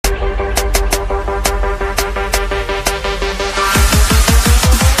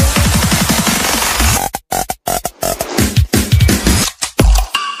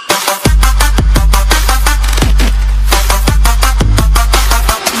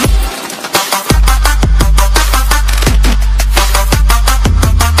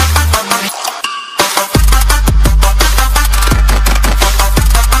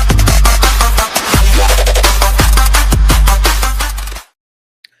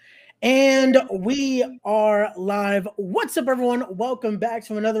And we are live. What's up, everyone? Welcome back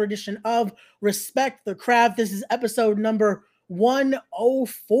to another edition of Respect the Craft. This is episode number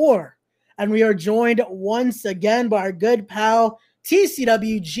 104. And we are joined once again by our good pal,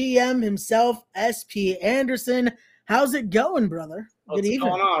 TCW GM himself, SP Andersen. How's it going, brother? Good What's evening.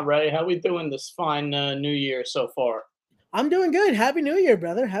 going on, Ray? How we doing this fine new year so far? I'm doing good. Happy New Year,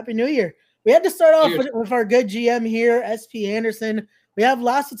 brother. Happy New Year. We had to start off Cheers. with our good GM here, SP Andersen. We have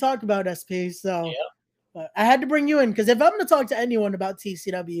lots to talk about, SP. So I had to bring you in because if I'm going to talk to anyone about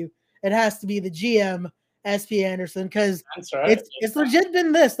TCW, it has to be the GM, SP Andersen, because That's right. it's legit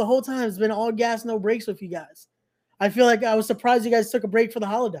been this the whole time. It's been all gas, no breaks with you guys. I feel like I was surprised you guys took a break for the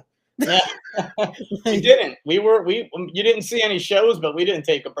holiday. Yeah, we didn't. You didn't see any shows, but we didn't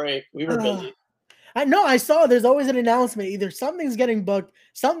take a break. We were busy. I know. I saw there's always an announcement. Either something's getting booked,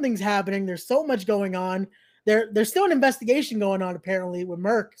 something's happening. There's so much going on. There's still an investigation going on apparently with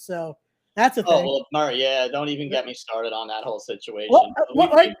Merck. So that's a thing. Oh, well, yeah. Don't even get me started on that whole situation.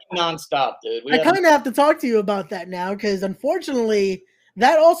 We nonstop, dude. I kind of have to talk to you about that now because unfortunately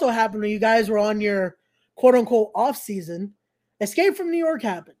that also happened when you guys were on your quote unquote off season. Escape from New York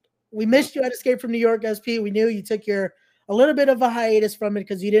happened. We missed you at Escape from New York, SP. We knew you took a little bit of a hiatus from it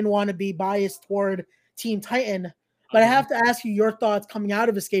because you didn't want to be biased toward Team Titan. But I have to ask you your thoughts coming out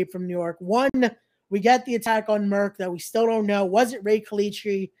of Escape from New York. One, we get the attack on Merck that we still don't know. Was it Ray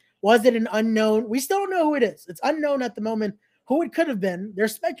Calitri? Was it an unknown? We still don't know who it is. It's unknown at the moment who it could have been.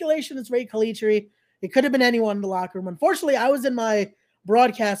 There's speculation it's Ray Calitri. It could have been anyone in the locker room. Unfortunately, I was in my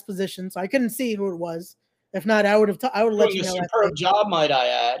broadcast position, so I couldn't see who it was. If not, I would have let you know. Superb job, might I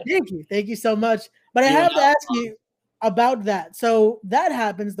add. Thank you so much. But I have to ask you about that. So that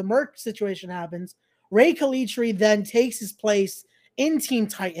happens. The Merck situation happens. Ray Calitri then takes his place in Team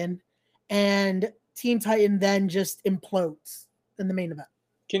Titan, and Team Titan then just implodes in the main event.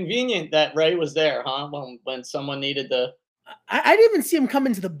 Convenient that Ray was there, huh? When someone needed the. I didn't even see him come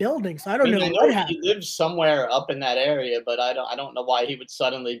into the building, so I don't know what happened. He lives somewhere up in that area, but I don't know why he would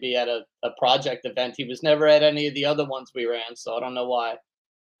suddenly be at a project event. He was never at any of the other ones we ran, so I don't know why.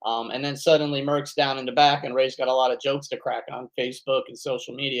 And then suddenly Merck's down in the back, and Ray's got a lot of jokes to crack on Facebook and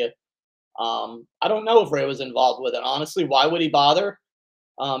social media. I don't know if Ray was involved with it. Honestly, why would he bother?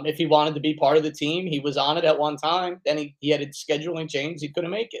 If he wanted to be part of the team, he was on it at one time. Then he had a scheduling change. He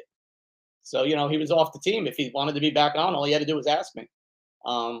couldn't make it. So, he was off the team. If he wanted to be back on, all he had to do was ask me.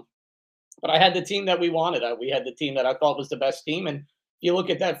 But I had the team that we wanted. We had the team that I thought was the best team. And if you look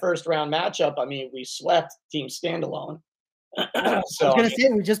at that first round matchup, I mean, we swept Team Standalone. So, I was going to say,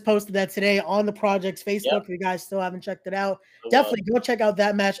 we just posted that today on the project's Facebook. Yep. If you guys still haven't checked it out, definitely go check out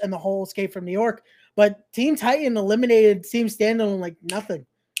that match and the whole Escape from New York. But Team Titan eliminated Team Standalone like nothing.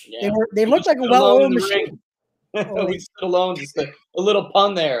 Yeah. They looked like a well-oiled machine. We stood alone, just a little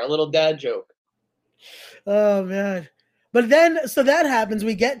pun there, a little dad joke. Oh, man. But then, so that happens.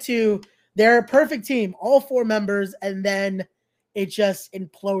 We get to their perfect team, all four members, and then it just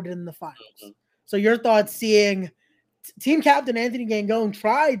imploded in the finals. Mm-hmm. So your thoughts seeing team captain Anthony Gangone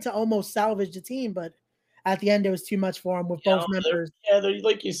tried to almost salvage the team, but at the end it was too much for him with both members.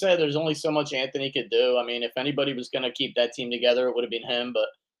 Like you said, there's only so much Anthony could do. I mean, if anybody was going to keep that team together, it would have been him. But,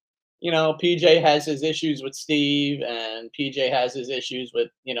 PJ has his issues with Steve, and PJ has his issues with,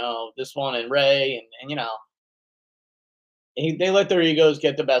 this one and Ray. And they let their egos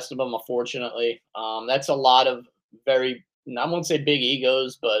get the best of them, unfortunately. That's a lot of I won't say big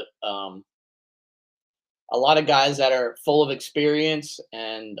egos, but a lot of guys that are full of experience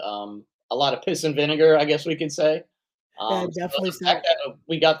and a lot of piss and vinegar, I guess we could say. Yeah, definitely. So the fact that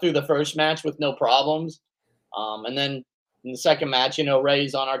we got through the first match with no problems, and then in the second match,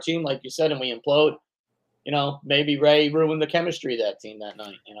 Ray's on our team, like you said, and we implode. Maybe Ray ruined the chemistry of that team that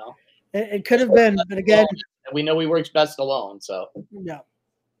night. It could have been, but again, we know he works best alone. So yeah.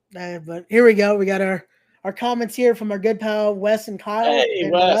 But here we go. We got our comments here from our good pal Wes and Kyle.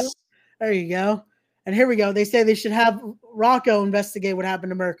 Hey, Wes. There you go. And here we go. They say they should have Rocco investigate what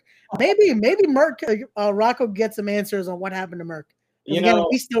happened to Merck. Maybe Merck, Rocco gets some answers on what happened to Merck. Again,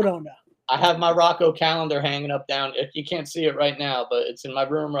 we still don't know. I have my Rocco calendar hanging up down. If you can't see it right now, but it's in my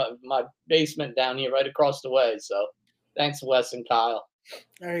room, my basement down here, right across the way. So thanks, Wes and Kyle.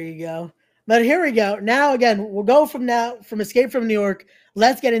 There you go. But here we go. Now, again, we'll go from Escape from New York.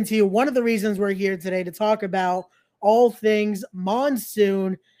 Let's get into one of the reasons we're here today to talk about all things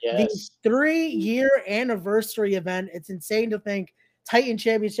Monsoon, yes. The 3-year anniversary event. It's insane to think Titan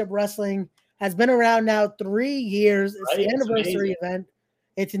Championship Wrestling has been around now 3 years. It's the anniversary event.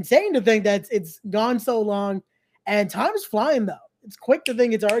 It's insane to think that it's gone so long, and time's flying though. It's quick to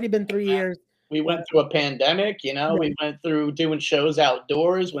think it's already been 3 years. We went through a pandemic, you know, we went through doing shows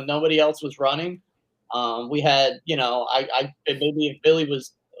outdoors when nobody else was running. We had, you know, maybe if Billy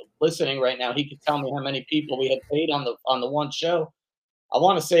was listening right now, he could tell me how many people we had paid on the one show. I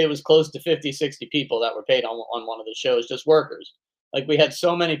want to say it was close to 50, 60 people that were paid on one of the shows, just workers. Like we had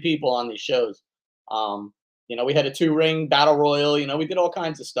so many people on these shows. Um, you know, we had a 2-ring battle royal, you know, we did all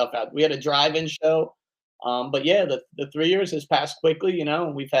kinds of stuff out. We had a drive-in show. But yeah, the 3 years has passed quickly, you know,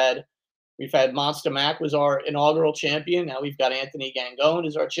 and we've had Monster Mac was our inaugural champion. Now we've got Anthony Gangone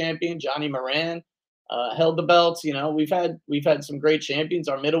as our champion. Johnny Moran held the belts. You know, we've had some great champions.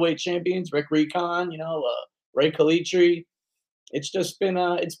 Our middleweight champions, Rick Recon. You know, Ray Calitri. It's been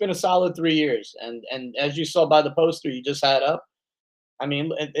a solid 3 years. And as you saw by the poster you just had up, I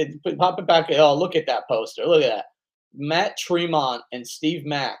mean, pop it back. Oh, look at that poster. Look at that. Matt Tremont and Steve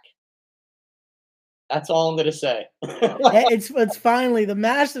Mack. That's all I'm gonna say. It's finally the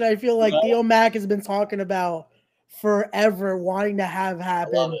match that I feel like Theo Mack has been talking about forever, wanting to have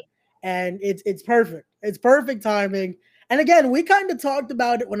happen, and it's perfect. It's perfect timing. And again, we kind of talked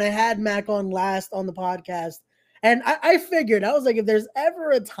about it when I had Mac on last on the podcast, and I figured I was like, if there's ever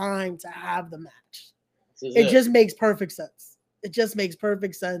a time to have the match, it just makes perfect sense. It just makes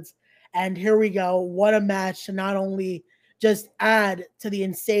perfect sense. And here we go. What a match to not only just add to the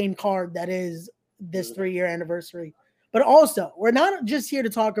insane card that is this 3-year anniversary, but also we're not just here to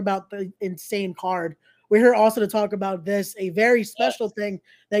talk about the insane card. We're here also to talk about this, a very special thing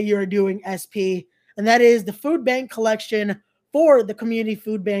that you're doing, SP, and that is the food bank collection for the Community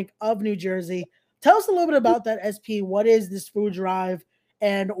Food Bank of New Jersey. Tell us a little bit about that, SP. What is this food drive,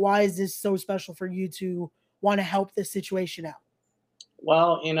 and why is this so special for you to want to help this situation out?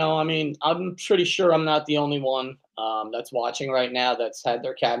 Well, you know, I mean, I'm pretty sure I'm not the only one that's watching right now that's had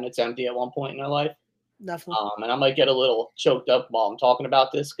their cabinets empty at one point in their life. Definitely. And I might get a little choked up while I'm talking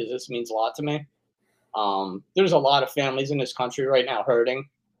about this because this means a lot to me. There's a lot of families in this country right now hurting.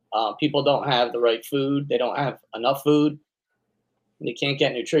 People don't have the right food. They don't have enough food. They can't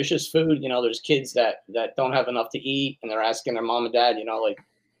get nutritious food. You know, there's kids that don't have enough to eat, and they're asking their mom and dad,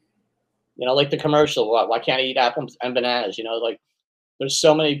 like the commercial, why can't I eat apples and bananas? You know, like there's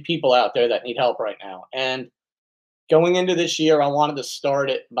so many people out there that need help right now. And going into this year, I wanted to start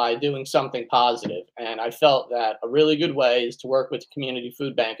it by doing something positive, and I felt that a really good way is to work with the Community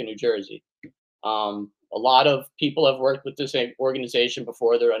Food Bank in New Jersey. A lot of people have worked with this organization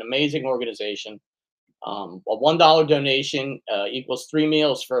before. They're an amazing organization. A $1 donation equals 3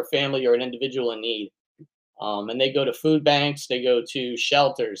 meals for a family or an individual in need. And they go to food banks, they go to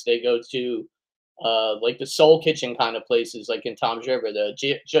shelters, they go to like the Soul Kitchen kind of places, like in Tom's River, the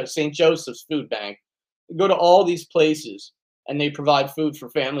St. Joseph's Food Bank. They go to all these places and they provide food for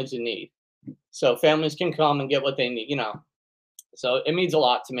families in need. So families can come and get what they need, you know. So it means a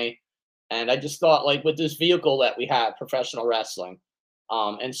lot to me. And I just thought, like, with this vehicle that we have, professional wrestling,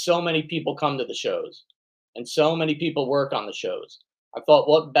 and so many people come to the shows, and so many people work on the shows. I thought,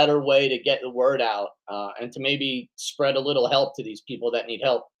 what better way to get the word out and to maybe spread a little help to these people that need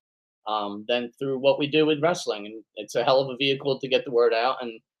help than through what we do with wrestling. And it's a hell of a vehicle to get the word out.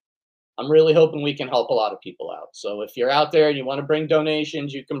 And I'm really hoping we can help a lot of people out. So if you're out there and you want to bring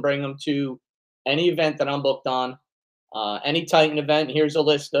donations, you can bring them to any event that I'm booked on. Any Titan event, here's a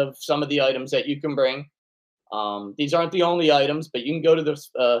list of some of the items that you can bring. These aren't the only items, but you can go to this.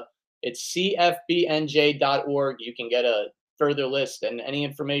 It's cfbnj.org. You can get a further list and any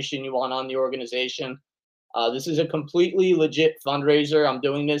information you want on the organization. This is a completely legit fundraiser. I'm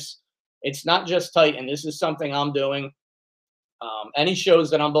doing this. It's not just Titan. This is something I'm doing. Any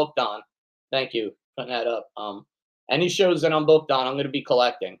shows that I'm booked on, thank you for putting that up. Any shows that I'm booked on, I'm going to be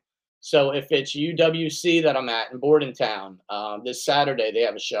collecting. So if it's UWC that I'm at in Bordentown, this Saturday they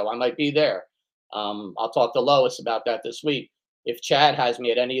have a show, I might be there. I'll talk to Lois about that this week. If Chad has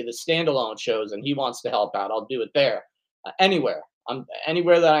me at any of the standalone shows and he wants to help out, I'll do it there. Anywhere.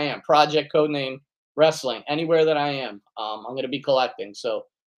 Anywhere that I am. Project Codename Wrestling. Anywhere that I am, I'm going to be collecting. So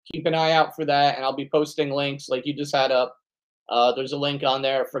keep an eye out for that, and I'll be posting links like you just had up. There's a link on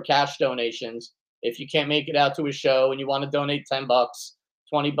there for cash donations. If you can't make it out to a show and you want to donate $10,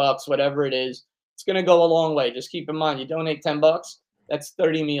 $20, whatever it is, it's going to go a long way. Just keep in mind, you donate $10, that's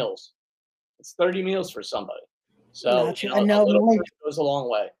 30 meals. It's 30 meals for somebody. So you know, a little bit goes a long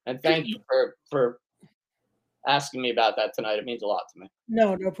way. And thank you for asking me about that tonight. It means a lot to me.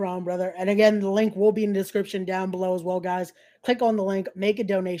 No problem, brother. And again, the link will be in the description down below as well, guys. Click on the link, make a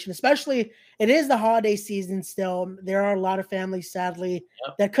donation, especially it is the holiday season still. There are a lot of families, sadly,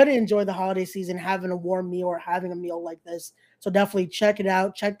 that couldn't enjoy the holiday season having a warm meal or having a meal like this. So definitely check it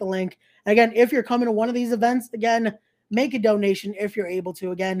out. Check the link. And again, if you're coming to one of these events, again, make a donation if you're able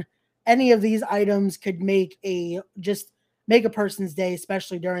to. Again, any of these items could make a person's day,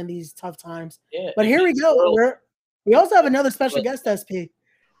 especially during these tough times. Yeah, But it here we means the go. world. We also have another special guest, SP.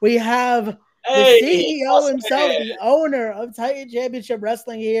 We have the Hey, CEO what's himself, the owner of Titan Championship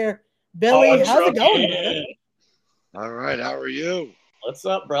Wrestling here. Oh, Billy, how's it going, brother? All right, how are you? What's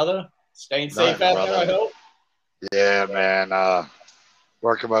up, brother? Staying safe Nothing, out there, I brother. hope. Yeah, man.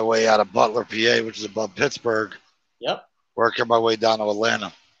 Working my way out of Butler, PA, which is above Pittsburgh. Yep. Working my way down to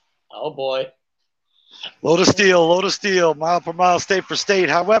Atlanta. Oh boy. Load of steel, mile per mile, state for state.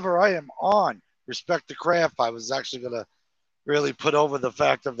 However, I am on Respect the Craft. I was actually going to really put over the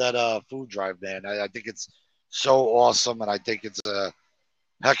fact of that food drive, man. I think it's so awesome, and I think it's a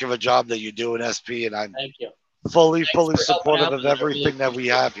heck of a job that you do in SP, and I'm Thank you. fully Thanks for helping supportive out of with it. I really everything that we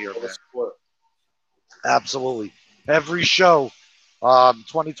appreciate have here, all the man. support. Absolutely. Every show,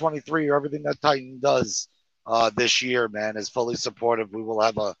 2023, or everything that Titan does this year, man, is fully supportive. We will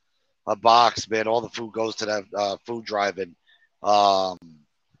have a box, man. All the food goes to that food drive. And,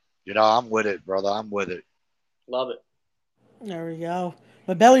 I'm with it, brother. I'm with it. Love it. There we go.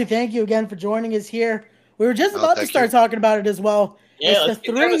 But Billy, thank you again for joining us here. We were just about to start talking about it as well. Yeah, it's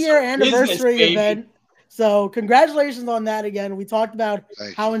the 3-year anniversary event. So congratulations on that again. We talked about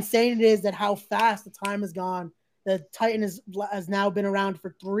how insane it is that how fast the time has gone. The Titan has now been around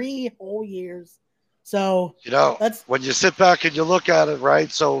for 3 whole years. So when you sit back and you look at it,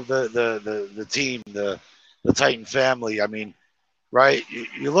 right? So the team, the Titan family, I mean, right?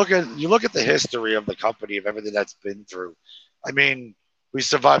 You look at the history of the company, of everything that's been through. I mean, we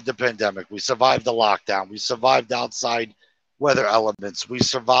survived the pandemic, we survived the lockdown, we survived outside weather elements, we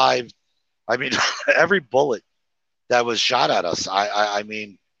survived. I mean, every bullet that was shot at us. I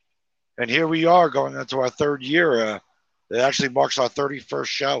mean, and here we are going into our 3rd year. It actually marks our 31st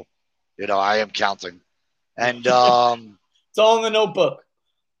show. I am counting, and it's all in the notebook.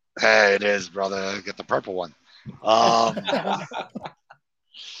 Hey, it is, brother. Get the purple one.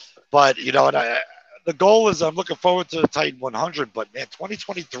 But the goal is I'm looking forward to the Titan 100. But man,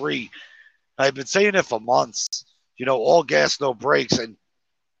 2023, I've been saying it for months. All gas, no brakes, and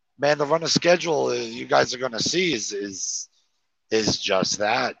man, the run of schedule you guys are going to see is just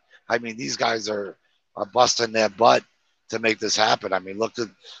that. I mean, these guys are busting their butt to make this happen. I mean, look at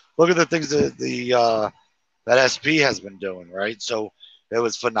the things that that SP has been doing, right? So it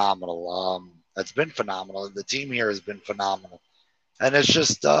was phenomenal. It's been phenomenal. The team here has been phenomenal, and it's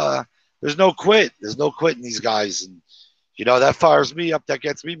just there's no quit. There's no quitting these guys, and that fires me up. That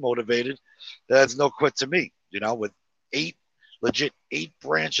gets me motivated. There's no quit to me. With 8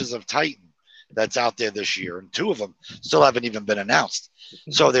 branches of Titan that's out there this year, and 2 of them still haven't even been announced.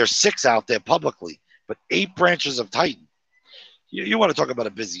 So there's 6 out there publicly, but 8 branches of Titan. You want to talk about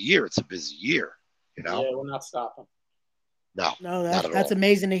a busy year? It's a busy year. Yeah, we're not stopping. No, that's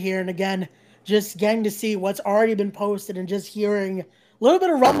amazing to hear. And again, just getting to see what's already been posted and just hearing a little bit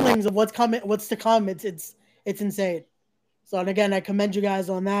of rumblings of what's to come. It's insane. So, and again, I commend you guys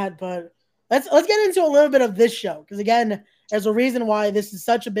on that. But let's get into a little bit of this show, because again, there's a reason why this is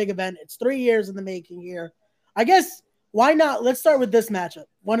such a big event. It's 3 years in the making here. I guess why not? Let's start with this matchup,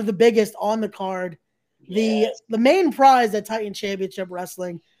 one of the biggest on the card. Yes. The main prize at Titan Championship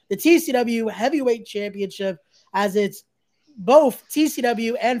Wrestling, the TCW Heavyweight Championship, as it's both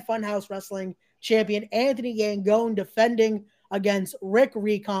TCW and Funhouse Wrestling champion Anthony Gangone defending against Rick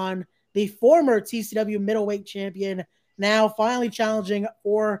Recon, the former TCW middleweight champion, now finally challenging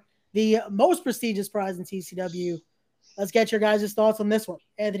for the most prestigious prize in TCW. Let's get your guys' thoughts on this one.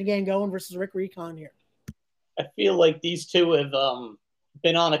 Anthony Gangone versus Rick Recon here. I feel like these two have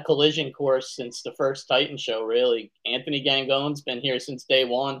been on a collision course since the first Titan show, really. Anthony Gangone's been here since day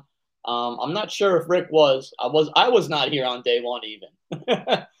one. I'm not sure if Rick was. I was not here on day one even.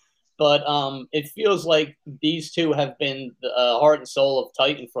 But it feels like these two have been the heart and soul of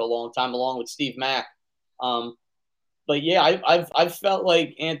Titan for a long time, along with Steve Mack. But yeah, I've felt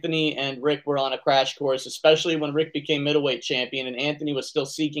like Anthony and Rick were on a crash course, especially when Rick became middleweight champion and Anthony was still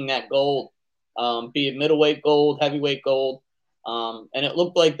seeking that gold, be it middleweight gold, heavyweight gold. And it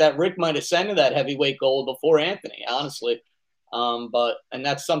looked like that Rick might ascend to that heavyweight gold before Anthony, honestly. And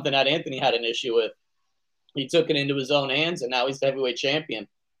that's something that Anthony had an issue with. He took it into his own hands, and now he's the heavyweight champion.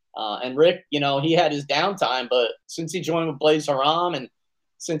 And Rick, he had his downtime, but since he joined with Blaze Haram and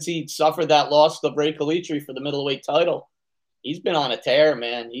since he suffered that loss to Ray Kalitri for the middleweight title, he's been on a tear,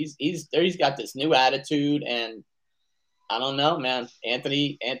 man. He's got this new attitude, and I don't know, man.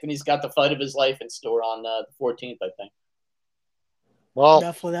 Anthony's got the fight of his life in store on the 14th, I think. Well,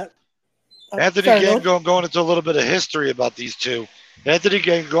 definitely that. Anthony Gangone, going into a little bit of history about these two. Anthony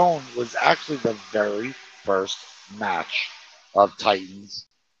Gangone was actually the very first match of Titans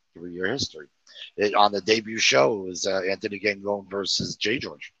 3-year history. On the debut show, it was Anthony Gangone versus Jay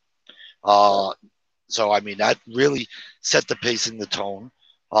George. So, I mean, that really set the pace and the tone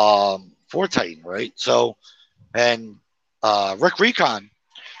for Titan, right? So, and Rick Recon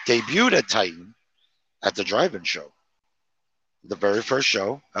debuted at Titan at the drive-in show. The very first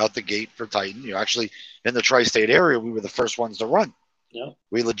show out the gate for Titan. You know, actually, in the tri-state area, we were the first ones to run. Yep.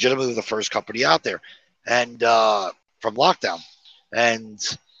 We legitimately were the first company out there. And from lockdown. And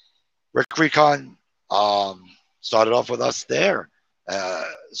Rick Recon started off with us there.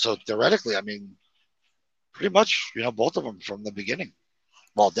 So theoretically, I mean, pretty much, you know, both of them from the beginning.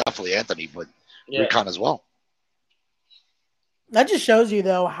 Well, definitely Anthony, but Recon as well. That just shows you,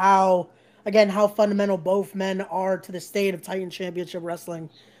 though, how fundamental both men are to the state of Titan Championship Wrestling.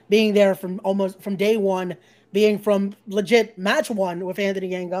 Being there from day one, being from legit match one with Anthony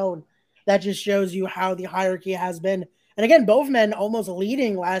Gangone. That just shows you how the hierarchy has been. And again, both men almost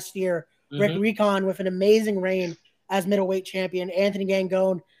leading last year. Rick Recon with an amazing reign as middleweight champion. Anthony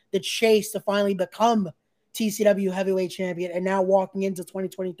Gangone, the chase to finally become TCW heavyweight champion, and now walking into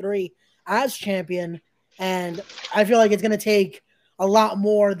 2023 as champion. And I feel like it's going to take a lot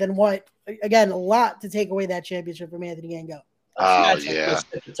more than a lot to take away that championship from Anthony Gangone. Will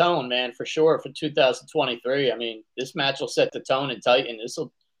set the tone, man, for sure, for 2023. I mean, this match will set the tone in Titan. This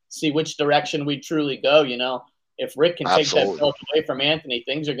will see which direction we truly go, you know. If Rick can take that belt away from Anthony,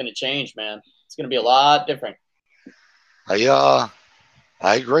 things are going to change, man. It's going to be a lot different. I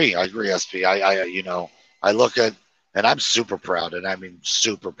agree. I agree, SP. I look at, and I'm super proud, and I mean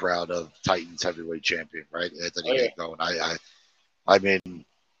super proud of Titan's heavyweight champion, right? Anthony Gangone. I mean,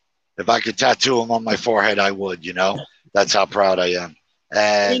 if I could tattoo him on my forehead, I would, you know. That's how proud I am.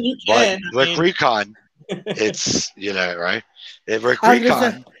 And Rick Recon, it's, you know, right? If Rick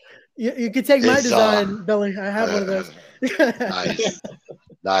Recon, you could take my design, Billy. I have one of those.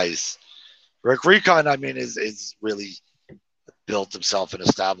 Nice. Rick Recon, I mean, is really built himself and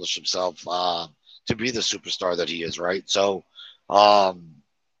established himself to be the superstar that he is, right? So,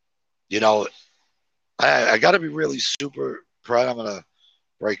 you know, I got to be really super proud. I'm gonna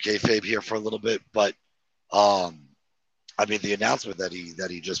break kayfabe here for a little bit, but I mean, the announcement that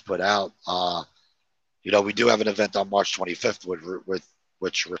he just put out, you know, we do have an event on March 25th with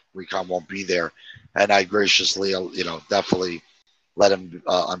which Recon won't be there, and I graciously, you know, definitely let him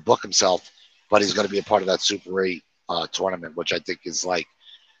unbook himself, but he's going to be a part of that Super 8 tournament, which I think is like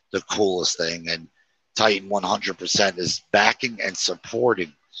the coolest thing. And Titan 100% is backing and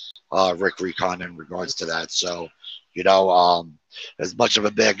supporting Rick Recon in regards to that. So, you know, as much of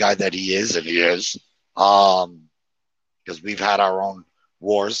a bad guy that he is, and he is, because we've had our own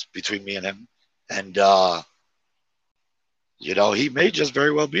wars between me and him, and you know, he may just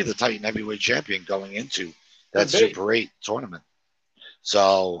very well be the Titan heavyweight champion going into that Super 8 tournament.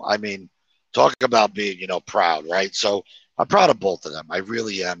 So, I mean, talk about being, you know, proud, right? So I'm proud of both of them. I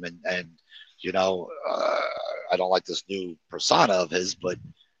really am. And you know, I don't like this new persona of his, but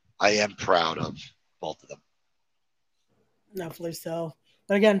I am proud of both of them. Definitely so.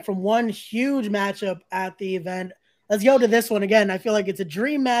 But again, from one huge matchup at the event, let's go to this one again. I feel like it's a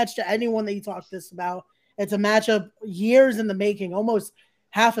dream match to anyone that you talk this about. It's a matchup years in the making, almost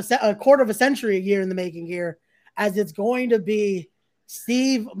a quarter of a century a year in the making here, as it's going to be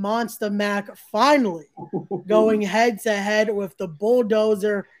Steve Monster Mac finally going head to head with the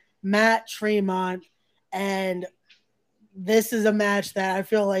bulldozer Matt Tremont. And this is a match that I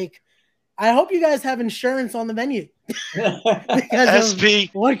feel like, I hope you guys have insurance on the venue because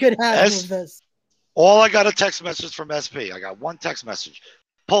SP, what could happen with this. All I got a text message from SP. I got one text message.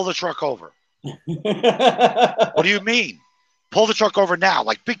 Pull the truck over. What do you mean? Pull the truck over now,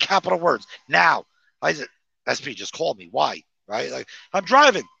 like big capital words. Now. I said, SP, just call me. Why? Right? Like, I'm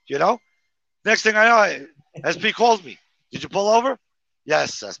driving, you know? Next thing I know, SP calls me. Did you pull over?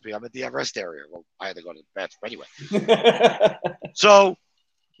 Yes, SP, I'm at the rest area. Well, I had to go to the bathroom anyway. So,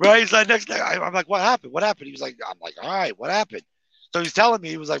 right, he's like, next thing, I'm like, what happened? What happened? He was like, I'm like, all right, what happened? So he's telling me,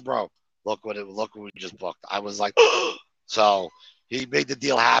 he was like, bro, look what we just booked. I was like, so he made the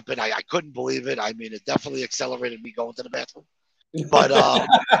deal happen. I couldn't believe it. I mean, it definitely accelerated me going to the bathroom. But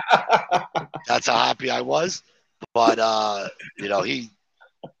that's how happy I was. But you know, he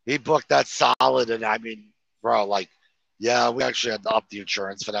booked that solid, and I mean, bro, like, yeah, we actually had to up the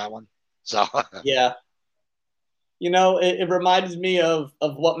insurance for that one. So yeah, you know, it reminds me of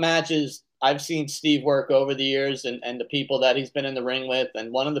what matches I've seen Steve work over the years, and the people that he's been in the ring with.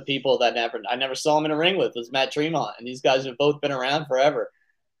 And one of the people that I never saw him in a ring with was Matt Tremont, and these guys have both been around forever,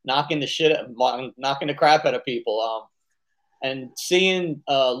 knocking the crap out of people. And seeing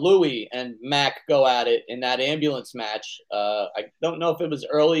Louis and Mac go at it in that ambulance match, I don't know if it was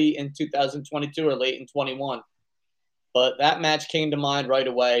early in 2022 or late in 21, but that match came to mind right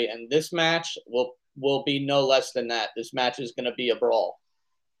away. And this match will be no less than that. This match is going to be a brawl.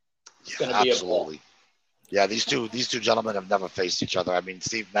 It's going to be a brawl. Yeah, these two gentlemen have never faced each other. I mean,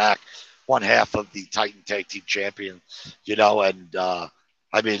 Steve Mack, one half of the Titan Tag Team Champion, you know, and I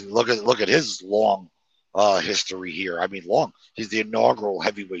mean, look at his long history here. I mean, long. He's the inaugural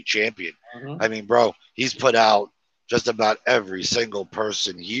heavyweight champion. I mean, bro, he's put out just about every single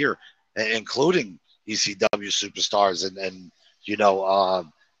person here, including ECW superstars and you know,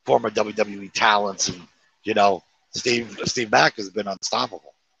 former WWE talents, and you know, Steve Mack has been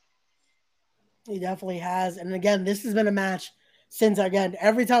unstoppable. He definitely has. And again, this has been a match since, again,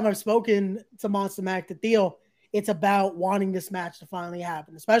 every time I've spoken to Monster Mac to Theo, it's about wanting this match to finally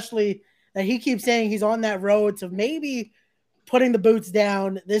happen, especially that he keeps saying he's on that road to maybe putting the boots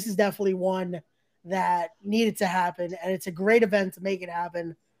down. This is definitely one that needed to happen, and it's a great event to make it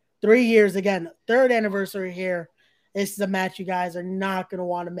happen. 3 years, again, third anniversary here. This is a match you guys are not going to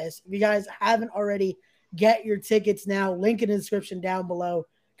want to miss. If you guys haven't already, get your tickets now. Link in the description down below,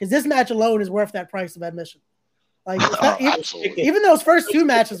 because this match alone is worth that price of admission. Like, even those first two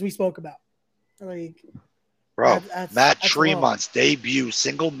matches we spoke about. Like, bro, Matt Tremont's debut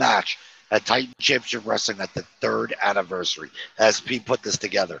single match at Titan Championship Wrestling at the 3rd anniversary. SP put this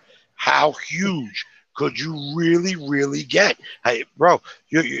together. How huge could you really get? Hey, bro,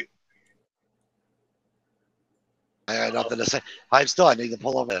 you I had nothing to say. I need to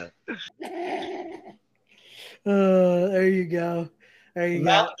pull over. There you go. There you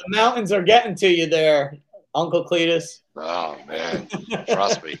go. The mountains are getting to you there, Uncle Cletus. Oh, man.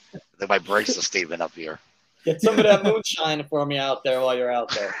 Trust me. I think my brakes are steaming up here. Get some of that moonshine for me out there while you're out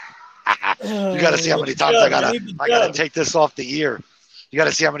there. You got to see how many times I gotta take this off the ear. You got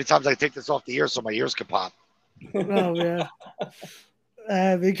to see how many times I take this off the ear so my ears can pop. Oh, man.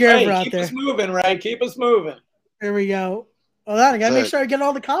 Be careful out there. Keep us moving, Ray. Keep us moving. Here we go. Hold on. I got to make sure I get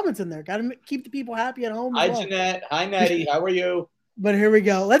all the comments in there. Got to keep the people happy at home. Hi, Jeanette. Hi, Nettie. How are you? But here we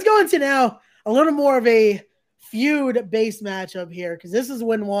go. Let's go into now a little more of a feud-based matchup here, because this is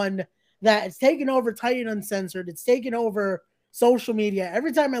one that it's taken over Titan Uncensored. It's taken over social media.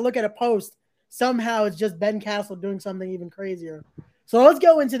 Every time I look at a post, somehow it's just Ben Castle doing something even crazier. So let's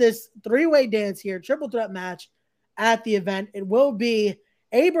go into this three-way dance here, triple threat match at the event. It will be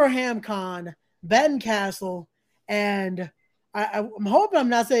Abraham Khan, Ben Castle, and I'm hoping I'm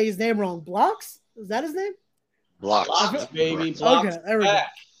not saying his name wrong. Blocks? Is that his name? Blocks, baby. Blocks. Okay, there we go.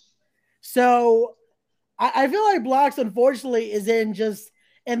 So I feel like Blocks, unfortunately, is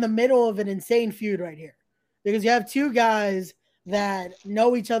in the middle of an insane feud right here, because you have two guys that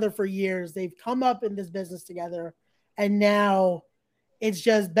know each other for years. They've come up in this business together, and now it's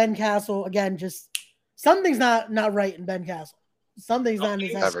just Ben Castle again. Just something's not right in Ben Castle. Something's not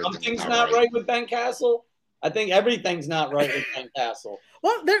right with Ben Castle. I think everything's not right with Ben Castle.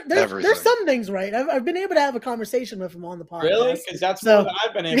 Well, there's some things right. I've been able to have a conversation with him on the podcast. Really? Because that's what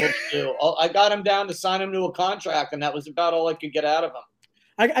I've been able to do. I got him down to sign him to a contract, and that was about all I could get out of him.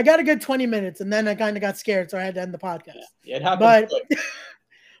 I got a good 20 minutes, and then I kind of got scared, so I had to end the podcast. Yeah, it happened.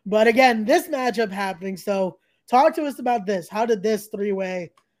 But again, this matchup happening. So talk to us about this. How did this three-way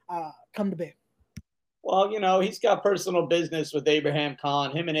come to be? Well, you know, he's got personal business with Abraham Khan.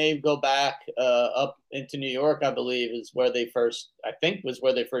 Him and Abe go back up into New York, I believe, was where they first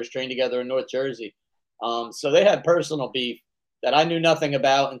trained together in North Jersey. So they had personal beef that I knew nothing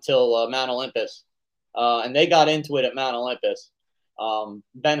about until Mount Olympus. And they got into it at Mount Olympus.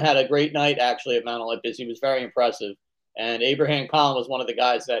 Ben had a great night, actually, at Mount Olympus. He was very impressive. And Abraham Khan was one of the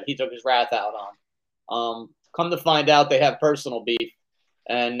guys that he took his wrath out on. Come to find out, they have personal beef.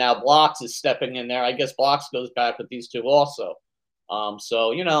 And now Blocks is stepping in there. I guess Blocks goes back with these two also.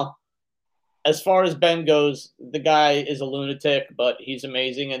 So, you know, as far as Ben goes, the guy is a lunatic, but he's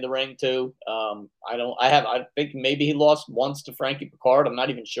amazing in the ring too. I think maybe he lost once to Frankie Picard. I'm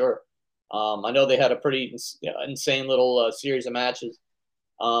not even sure. I know they had a pretty insane little series of matches.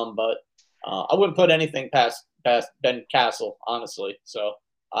 But I wouldn't put anything past Ben Castle, honestly. So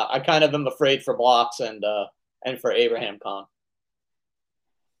I kind of am afraid for Blocks and for Abraham Khan.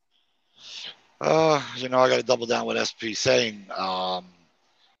 You know, I got to double down what SP saying. I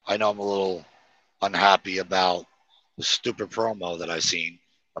know I'm a little unhappy about the stupid promo that I seen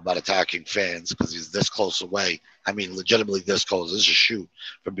about attacking fans because he's this close away. I mean, legitimately this close. This is a shoot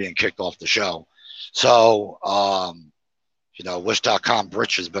from being kicked off the show. So, you know, Wish.com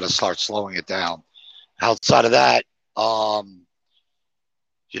britches better start slowing it down. Outside of that, you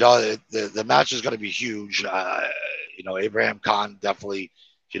know, the match is going to be huge. You know, Abraham Khan definitely,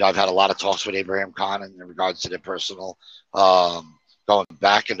 you know, I've had a lot of talks with Abraham Khan in regards to their personal, going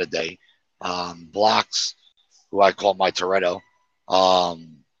back in the day. Blocks, who I call my Toretto,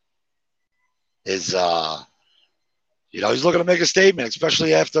 is, you know, he's looking to make a statement,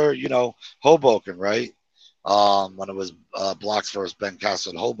 especially after, you know, Hoboken, right? When it was Blocks versus Ben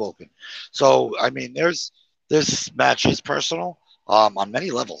Castle in Hoboken. So, I mean, this match is personal on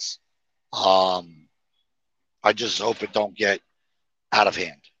many levels. I just hope it don't get out of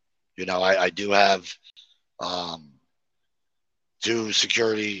hand. You know, I do have two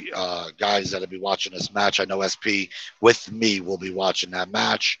security guys that'll be watching this match. I know SP with me will be watching that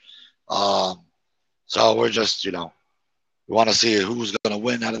match. So we're just, you know, we want to see who's going to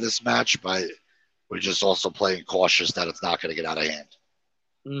win out of this match, but we're just also playing cautious that it's not going to get out of hand.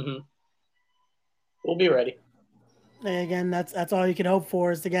 Mm-hmm. We'll be ready. And again, that's all you can hope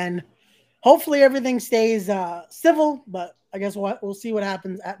for is, again, hopefully everything stays civil, but I guess we'll see what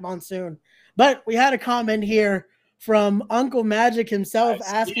happens at Monsoon. But we had a comment here from Uncle Magic himself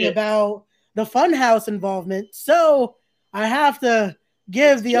asking about the Funhouse involvement. So I have to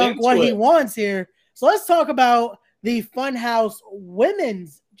give the Unc what he wants here. So let's talk about the Funhouse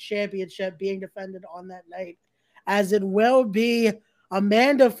Women's Championship being defended on that night, as it will be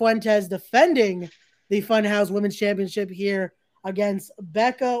Amanda Fuentes defending the Funhouse Women's Championship here against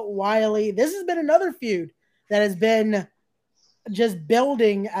Becca Wiley. This has been another feud that has been just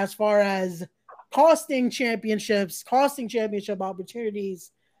building as far as costing championship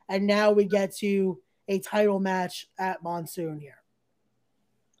opportunities, and now we get to a title match at Monsoon here.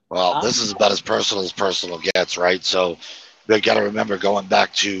 Well, this is about as personal gets, right? So we got to remember going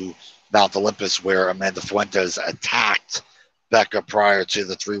back to Mount Olympus, where Amanda Fuentes attacked Becca prior to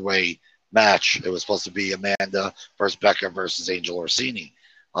the three-way match. It was supposed to be Amanda versus Becca versus Angel Orsini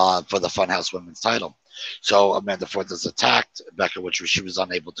for the Funhouse Women's title. So Amanda Fuentes attacked Becca, which she was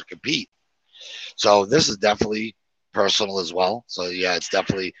unable to compete. So this is definitely personal as well. So yeah, it's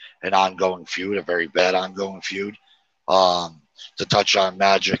definitely an ongoing feud, a very bad ongoing feud. To touch on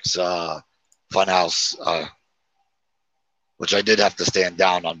Magic's Funhouse, which I did have to stand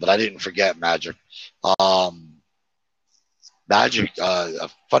down on, but I didn't forget Magic. Magic,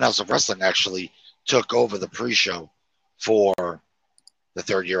 Funhouse of Wrestling actually took over the pre-show for the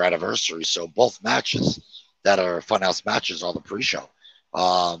 3rd year anniversary. So both matches that are Funhouse matches are the pre-show.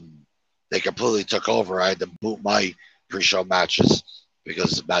 They completely took over. I had to boot my pre-show matches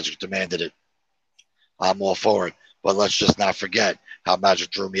because Magic demanded it. I'm all for it. But let's just not forget how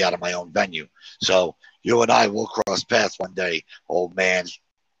Magic drew me out of my own venue. So you and I will cross paths one day, old man.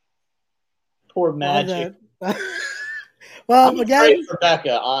 Poor Magic. Well, I'm afraid for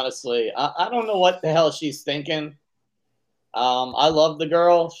Becca, honestly. I don't know what the hell she's thinking. I love the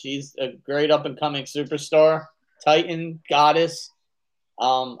girl. She's a great up-and-coming superstar. Titan, goddess.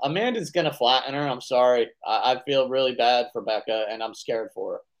 Amanda's going to flatten her. I'm sorry. I feel really bad for Becca, and I'm scared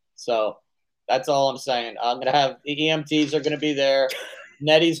for her. So that's all I'm saying. I'm going to have the EMTs are going to be there.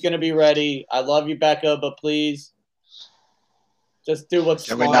 Nettie's going to be ready. I love you, Becca, but please just do what's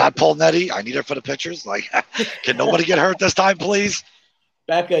smart. Can we not pull Nettie? I need her for the pictures. Like, can nobody get hurt this time, please?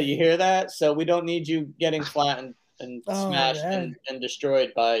 Becca, you hear that? So we don't need you getting flattened and smashed and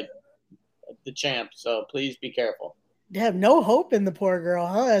destroyed by the champ. So please be careful. You have no hope in the poor girl,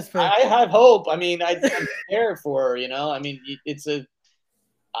 huh? I have hope. I mean, I'm scared for her, you know? I mean,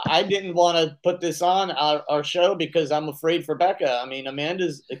 I didn't want to put this on our show because I'm afraid for Becca. I mean,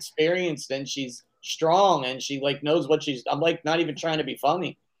 Amanda's experienced and she's strong and she knows what I'm not even trying to be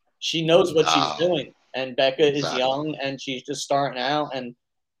funny. She knows what she's doing, and Becca is young and she's just starting out. And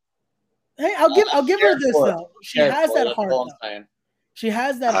hey, I'll give her this though. She has that heart. She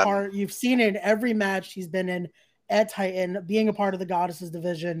has that heart. You've seen it in every match she's been in at Titan, being a part of the Goddesses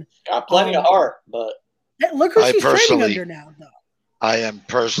division. Got plenty of heart, but look who she's training under now, though. I am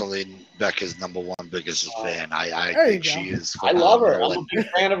personally Becca's #1 biggest fan. I think she is phenomenal. I love her. I'm a big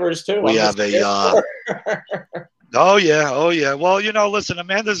fan of hers too. We have a oh yeah. Well, you know, listen,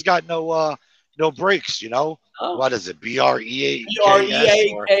 Amanda's got no breaks, you know. Oh. What is it? BREAKS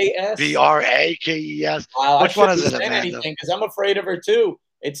BRAKES. Wow, which one is it, Amanda? Anything because I'm afraid of her too.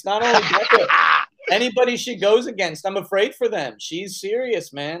 It's not only Becca. Anybody she goes against, I'm afraid for them. She's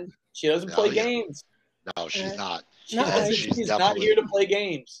serious, man. She doesn't play games. No, she's not. She's not here to play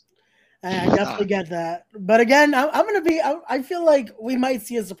games. I definitely get that. But again, I feel like we might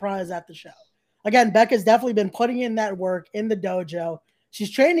see a surprise at the show. Again, Becca's definitely been putting in that work in the dojo.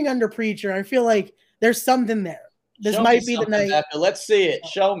 She's training under Preacher. I feel like there's something there. This might be the night. Becca. Let's see it.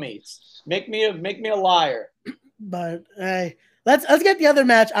 Show me. Make me a liar. But hey, let's get the other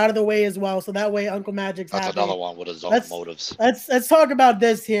match out of the way as well, so that way Uncle Magic's That's happy. another one with his own motives. Let's talk about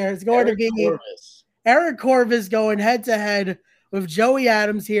this here. It's going Eric to be Corvus. Eric Corvus going head to head with Joey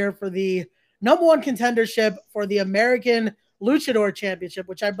Adams here for the #1 contendership for the American Luchador Championship,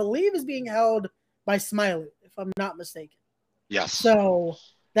 which I believe is being held by Smiley, if I'm not mistaken. Yes. So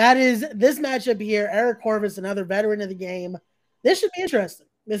that is this matchup here. Eric Corvus, another veteran of the game. This should be interesting.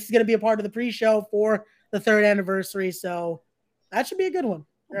 This is going to be a part of the pre-show for the 3rd anniversary, so that should be a good one.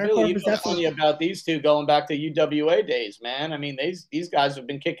 Really, you know funny about these two going back to UWA days, man. I mean, these guys have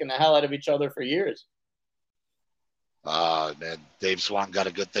been kicking the hell out of each other for years. Man, Dave Swan got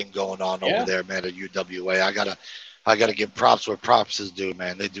a good thing going on over there, man, at UWA. I gotta give props where props is due,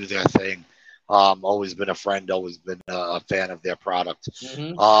 man. They do their thing. Always been a friend, always been a fan of their product.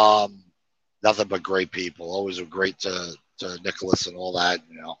 Nothing but great people. Always were great to Nicholas and all that.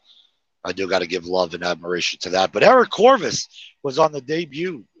 You know, I do got to give love and admiration to that. But Eric Corvus was on the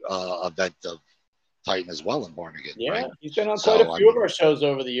debut event of Titan as well in Barnegat. Yeah, right? He's been on quite a few of our shows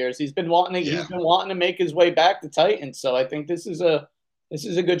over the years. He's been wanting to make his way back to Titan. So I think this is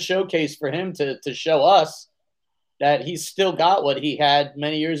a good showcase for him to show us that he's still got what he had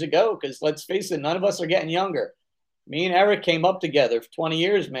many years ago. Because let's face it, none of us are getting younger. Me and Eric came up together for 20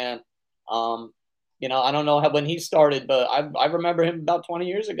 years, man. You know, I don't know when he started, but I remember him about 20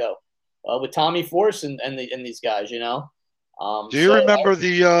 years ago with Tommy Force and these guys, you know. Do you remember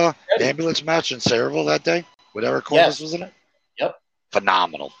the ambulance match in Sayreville that day? With Eric Corvus was in it? Yep.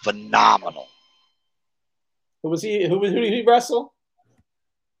 Phenomenal. Who did he wrestle?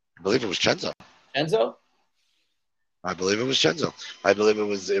 I believe it was Chenzo. Chenzo? I believe it was Chenzo. I believe it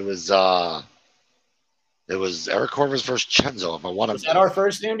was Eric Corvus versus Chenzo. If I want to. Was that our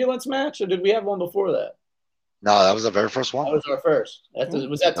first ambulance match, or did we have one before that? No, that was the very first one. That was our first.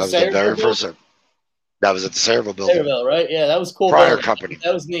 Was that the very first? That was at the Sayreville building. Sayreville, right? Yeah, that was cool. Prior company.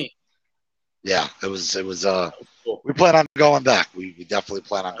 That was neat. Yeah, it was cool. We plan on going back. We definitely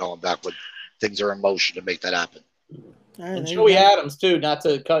plan on going back when things are in motion to make that happen. And Joey Adams too, not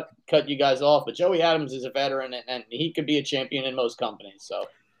to cut you guys off, but Joey Adams is a veteran and he could be a champion in most companies. So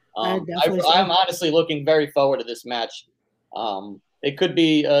I'm honestly looking very forward to this match. It could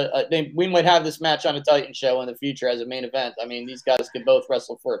be we might have this match on a Titan show in the future as a main event. I mean, these guys could both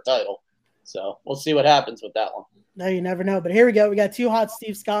wrestle for a title. So we'll see what happens with that one. No, you never know. But here we go. We got 2 hot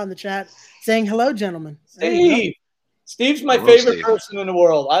Steve Scott in the chat saying hello, gentlemen. Steve's my favorite person in the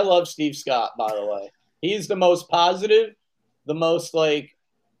world. I love Steve Scott, by the way. He's the most positive, the most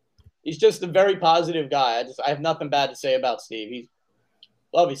he's just a very positive guy. I have nothing bad to say about Steve.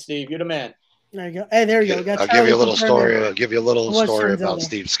 Love you, Steve. You're the man. There you go. Hey, there you go. I'll give you a little story. I'll give you a little story about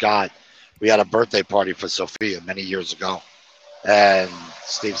Steve Scott. We had a birthday party for Sophia many years ago, and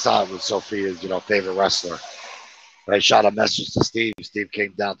Steve Scott was Sophia's, favorite wrestler. And I shot a message to Steve. Steve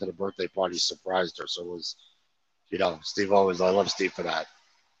came down to the birthday party, surprised her. So it was, Steve I love Steve for that.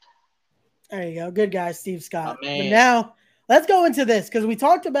 There you go. Good guy, Steve Scott. Oh, but now let's go into this because we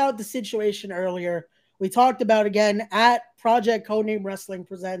talked about the situation earlier. We talked about, again, at Project Codename Wrestling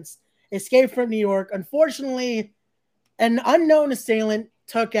presents Escape from New York. Unfortunately, an unknown assailant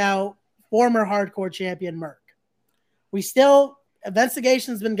took out former hardcore champion Merc.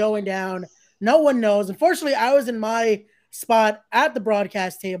 Investigation's been going down. No one knows. Unfortunately, I was in my spot at the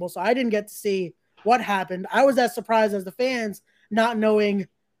broadcast table, so I didn't get to see what happened. I was as surprised as the fans, not knowing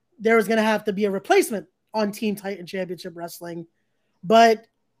there was going to have to be a replacement on Team Titan Championship Wrestling. But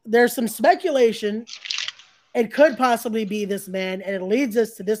there's some speculation. It could possibly be this man, and it leads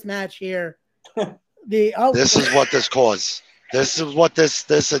us to this match here. This is what this caused. This is what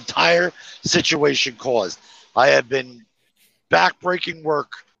this entire situation caused. I have been backbreaking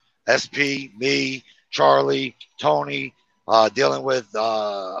work. SP, me, Charlie, Tony, dealing with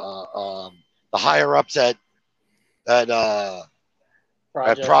the higher ups at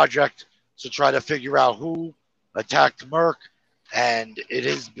Project to try to figure out who attacked Merc, and it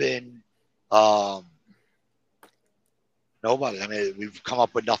has been nobody. I mean, we've come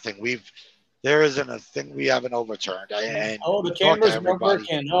up with nothing. There isn't a thing we haven't overturned. The cameras weren't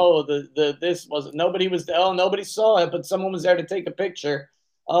working. Nobody saw it, but someone was there to take a picture.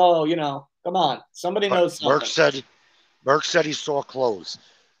 Come on, somebody knows something. Merc said he saw clothes,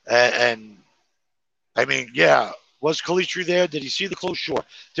 and I mean, yeah. Was Kalitri there? Did he see the clothes? Sure.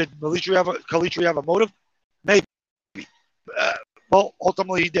 Did Kalitri have a motive? Maybe. Well,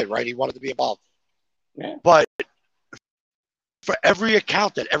 ultimately he did, right? He wanted to be involved. Yeah. But for every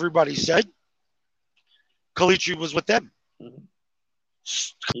account that everybody said, Kalitri was with them. Mm-hmm.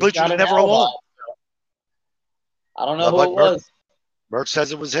 Kalitri was never alone. I don't know who it was. Merc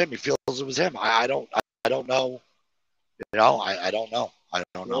says it was him. He feels it was him. I don't know. You know, I don't know. I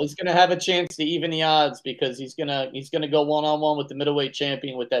don't know. Well, he's going to have a chance to even the odds because he's gonna go one-on-one with the middleweight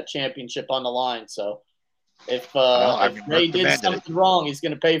champion with that championship on the line. So if Ray did something wrong, he's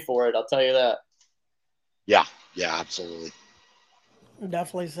going to pay for it. I'll tell you that. Yeah, absolutely.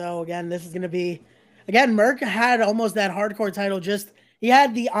 Definitely so. Again, this is going to be, Merck had almost that hardcore title. Just he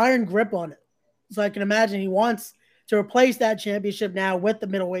had the iron grip on it. So I can imagine he wants to replace that championship now with the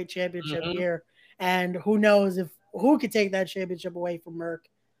middleweight championship here. And who knows who could take that championship away from Merck.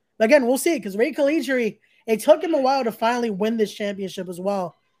 But again, we'll see, because Ray Kalitri, it took him a while to finally win this championship as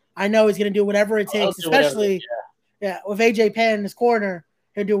well. I know he's going to do whatever it takes, especially with AJ Penn in his corner.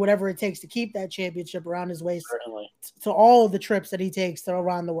 He'll do whatever it takes to keep that championship around his waist. Certainly. To all of the trips that he takes to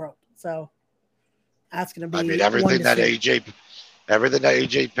around the world. So that's going to be. I mean, everything that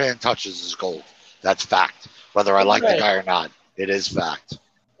AJ Penn touches is gold. That's fact. Whether I like the guy or not, it is fact.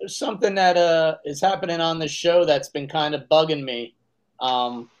 There's something that is happening on the show that's been kind of bugging me.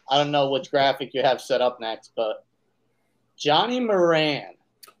 I don't know which graphic you have set up next, but Johnny Moran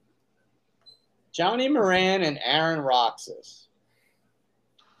and Aaron Roxas.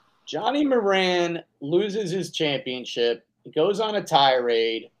 Johnny Moran loses his championship. He goes on a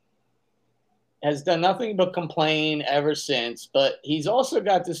tirade. Has done nothing but complain ever since. But he's also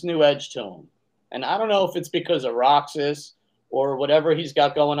got this new edge to him. And I don't know if it's because of Roxas or whatever he's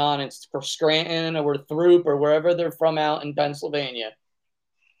got going on. It's for Scranton or Throop or wherever they're from out in Pennsylvania.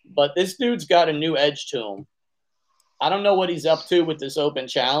 But this dude's got a new edge to him. I don't know what he's up to with this open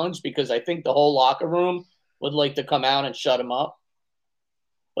challenge, because I think the whole locker room would like to come out and shut him up.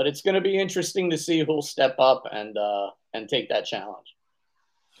 But it's going to be interesting to see who'll step up and take that challenge.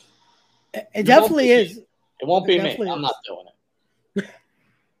 It definitely is. It won't be me. I'm not doing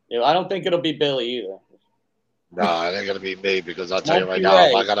it. I don't think it'll be Billy either. No, it ain't gonna be me, because I'll tell you right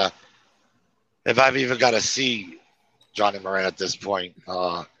now, if I've even got to see Johnny Moran at this point,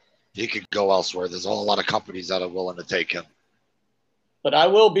 he could go elsewhere. There's a whole lot of companies that are willing to take him. But I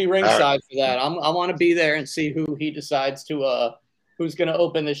will be ringside for that. I want to be there and see who he decides to who's going to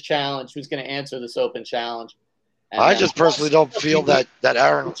open this challenge, who's going to answer this open challenge. And I just personally don't feel that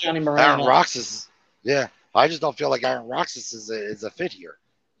Aaron Roxas. Yeah, I just don't feel like Aaron Roxas is a fit here.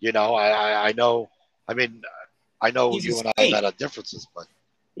 You know, I know. I mean, I know you and I have had differences, but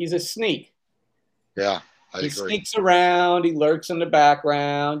he's a sneak. Yeah, I agree. He sneaks around. He lurks in the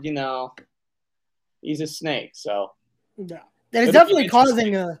background. You know, he's a snake. So yeah, that is definitely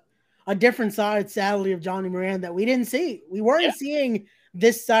causing a different side, sadly, of Johnny Moran that we didn't see. We weren't seeing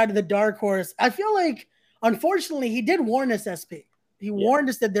this side of the dark horse. I feel like, unfortunately, he did warn us, SP. He warned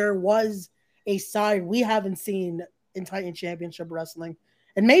us that there was a side we haven't seen in Titan Championship Wrestling.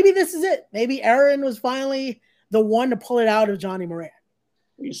 And maybe this is it. Maybe Aaron was finally the one to pull it out of Johnny Moran.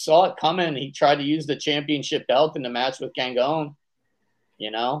 We saw it coming. He tried to use the championship belt in the match with Gangone,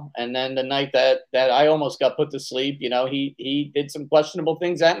 you know. And then the night that I almost got put to sleep, you know, he did some questionable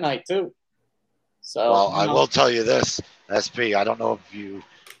things that night too. So, well, I will tell you this, SP. I don't know if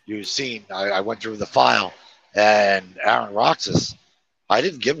you've seen. I went through the file, and Aaron Roxas, I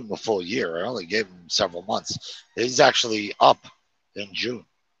didn't give him a full year. I only gave him several months. He's actually up in June,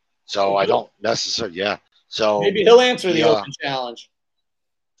 so I don't necessarily. Yeah, so maybe he'll answer the open challenge.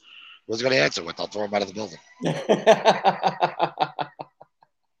 What's going to answer with? I'll throw him out of the building.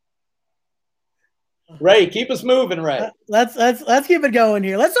 Ray, keep us moving, Ray. Let's keep it going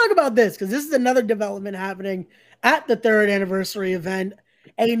here. Let's talk about this, because this is another development happening at the 3rd anniversary event.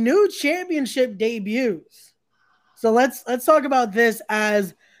 A new championship debuts. So let's talk about this,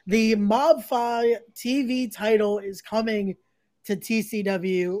 as the Mob 5 TV title is coming to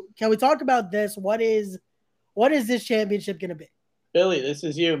TCW. Can we talk about this? What is this championship going to be? Billy, this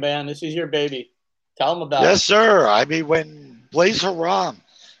is you, man. This is your baby. Tell them about it. Yes, sir. I mean, when Blaze Haram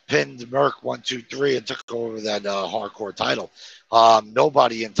pinned Merck 1-2-3 and took over that hardcore title,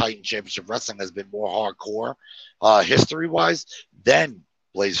 nobody in Titan Championship Wrestling has been more hardcore history-wise than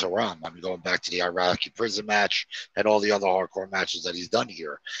Blaze Haram. I mean, going back to the Iraqi prison match and all the other hardcore matches that he's done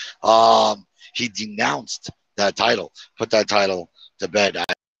here. He denounced that title, put that title to bed.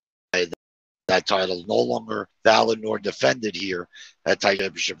 That title no longer valid nor defended here at Titan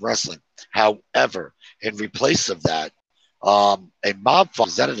Championship Wrestling. However, in replace of that, a Mob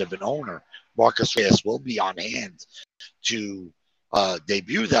representative and owner, Marcus Reyes, will be on hand to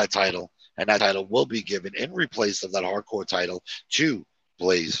debut that title, and that title will be given in replace of that hardcore title to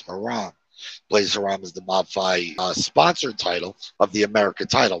Blaze Haram. Blaze Haram is the Mob 5 sponsored title of the American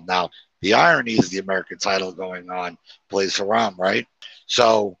title. Now, the irony is the American title going on Blaze Haram, right?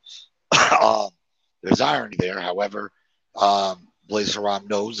 So there's irony there. However, Blaze Haram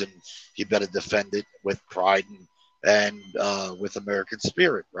knows, and he better defend it with pride and with American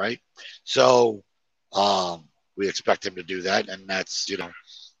Spirit, right? So we expect him to do that, and that's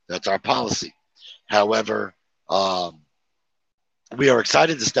that's our policy. However, we are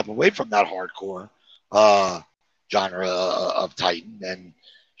excited to step away from that hardcore uh, genre of Titan and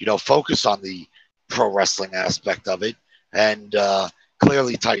focus on the pro wrestling aspect of it. And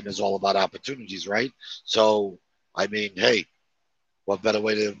clearly, Titan is all about opportunities, right? So, I mean, hey, what better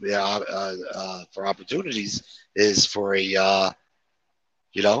way to for opportunities is for a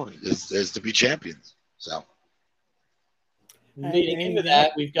is to be champions. So leading into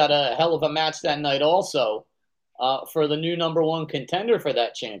that, we've got a hell of a match that night also for the new #1 contender for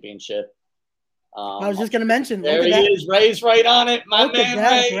that championship. I was just going to mention. There he is. Ray's right on it. Look at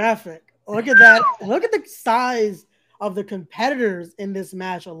that graphic. Look at that. Look at the size of the competitors in this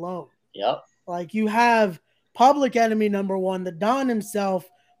match alone. Yep. Like you have Public Enemy #1, the Don himself,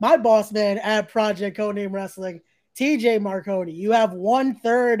 my boss man at Project Codename Wrestling, TJ Marconi. You have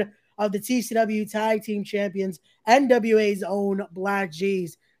 1/3 of the TCW Tag Team Champions, NWA's own Black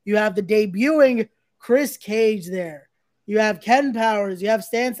G's. You have the debuting Chris Cage there. You have Ken Powers. You have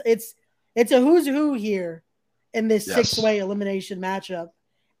Stan. It's a who's who here in this six-way elimination matchup.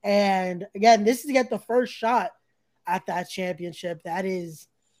 And again, this is to get the first shot at that championship. That's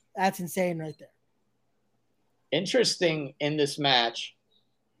insane right there. Interesting in this match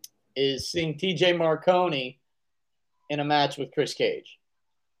is seeing TJ Marconi in a match with Chris Cage.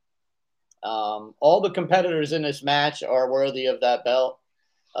 All the competitors in this match are worthy of that belt,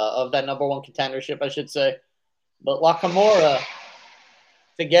 of that #1 contendership, I should say. But Nakamura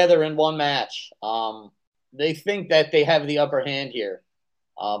together in one match, they think that they have the upper hand here.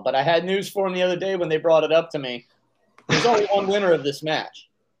 But I had news for them the other day when they brought it up to me. There's only one winner of this match.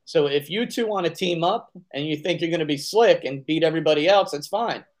 So if you two want to team up and you think you're going to be slick and beat everybody else, that's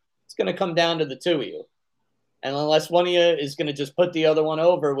fine. It's going to come down to the two of you. And unless one of you is going to just put the other one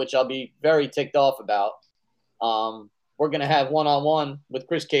over, which I'll be very ticked off about, we're going to have one-on-one with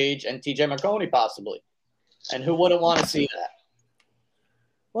Chris Cage and TJ Marconi possibly. And who wouldn't want to see that?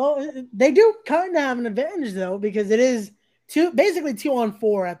 Well, they do kind of have an advantage, though, because it is basically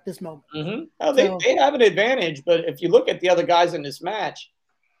 2-on-4 at this moment. Mm-hmm. Oh, they have an advantage, but if you look at the other guys in this match,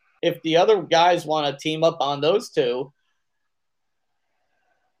 if the other guys want to team up on those two,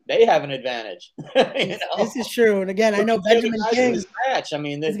 they have an advantage. This is true. And again, I know Benjamin King is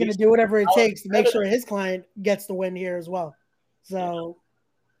going to do whatever it takes to make sure his client gets the win here as well. So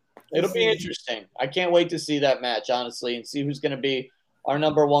it'll be interesting. I can't wait to see that match, honestly, and see who's going to be our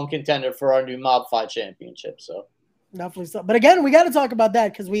 #1 contender for our new Mob 5 championship. So definitely so. But again, we got to talk about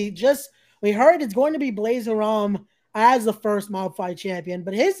that because we heard it's going to be Blaze Haram as the first Mob 5 champion,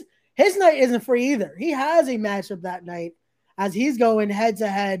 but his night isn't free either. He has a matchup that night as he's going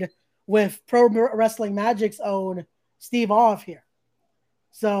head-to-head with Pro Wrestling Magic's own Steve Off here.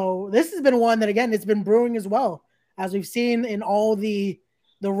 So this has been one that, again, it's been brewing as well, as we've seen in all the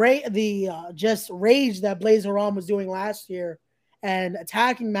just rage that Blaze Haram was doing last year and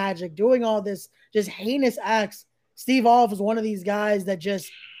attacking Magic, doing all this just heinous acts. Steve Off is one of these guys that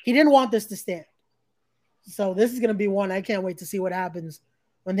he didn't want this to stand. So this is going to be one I can't wait to see what happens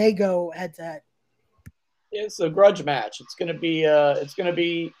when they go head-to-head. It's a grudge match. It's going to be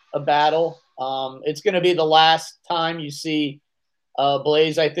a battle. It's going to be the last time you see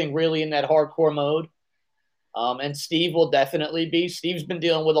Blaze, I think, really in that hardcore mode. And Steve will definitely be. Steve's been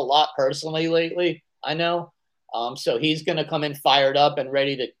dealing with a lot personally lately, I know. So he's going to come in fired up and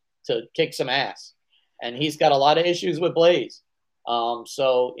ready to kick some ass. And he's got a lot of issues with Blaze.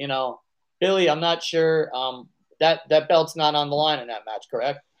 So, Billy, I'm not sure. That belt's not on the line in that match,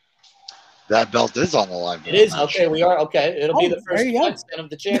 correct? That belt is on the line. It is? Okay, we are. Okay, it'll be the first defense of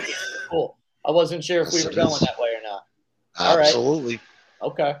the champion. Cool. I wasn't sure if we were going that way or not. Absolutely. All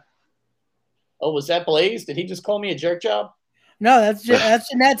right. Okay. Oh, was that Blaze? Did he just call me a jerk job? No, that's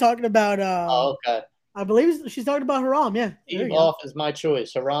Jeanette talking about. Okay. I believe she's talking about Haram. Yeah. Steve Off is my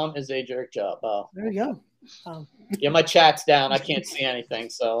choice. Haram is a jerk job. Oh. There you go. Yeah, my chat's down. I can't see anything.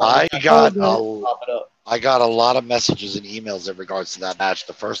 So I got a lot of messages and emails in regards to that match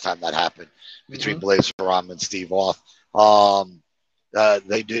the first time that happened between Blaze Haram and Steve Off. The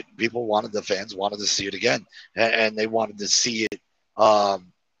fans wanted to see it again, and they wanted to see it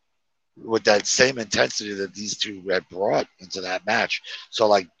with that same intensity that these two had brought into that match.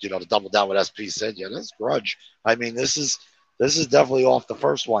 So, to double down what SP said, that's grudge. I mean, this is definitely off the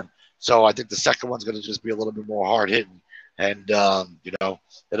first one. So I think the second one's going to just be a little bit more hard hitting, and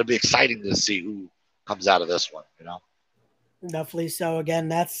it'll be exciting to see who comes out of this one. Definitely. So again,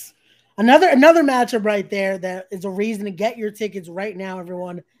 that's another matchup right there. That is a reason to get your tickets right now.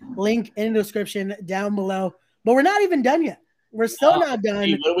 Everyone, link in the description down below. But we're not even done yet. We're still not done.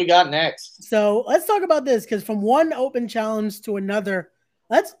 What do we got next? So let's talk about this, because from one open challenge to another,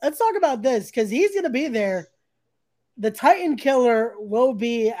 let's talk about this, because he's going to be there. The Titan Killer will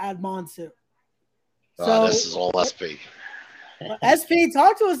be at Monsoon. So this is all SP. SP,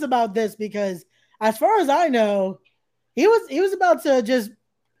 talk to us about this, because as far as I know, he was about to just,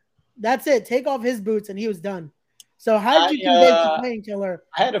 that's it, take off his boots and he was done. So how did you convince the Titan Killer?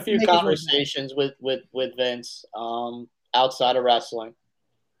 I had a few conversations with Vince outside of wrestling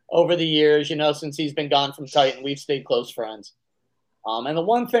over the years. Since he's been gone from Titan, we've stayed close friends. And the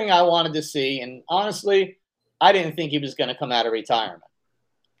one thing I wanted to see, and honestly, I didn't think he was going to come out of retirement,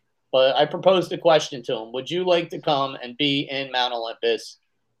 but I proposed a question to him. Would you like to come and be in Mount Olympus?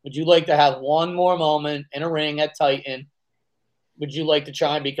 Would you like to have one more moment in a ring at Titan? Would you like to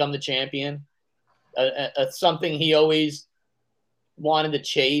try and become the champion? Something he always wanted to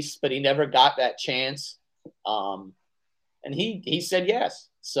chase, but he never got that chance. And he said yes.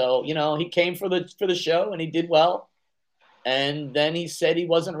 So, he came for the show and he did well. And then he said he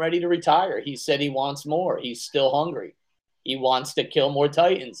wasn't ready to retire. He said he wants more. He's still hungry. He wants to kill more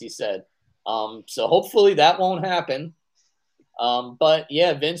Titans, he said. So hopefully that won't happen. But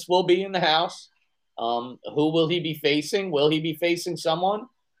yeah, Vince will be in the house. Who will he be facing? Will he be facing someone?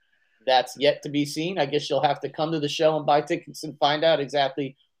 That's yet to be seen. I guess you'll have to come to the show and buy tickets and find out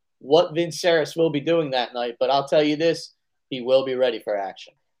exactly what Vince Saris will be doing that night. But I'll tell you this, he will be ready for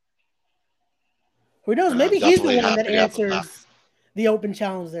action. Who knows? Maybe he's the one that answers the open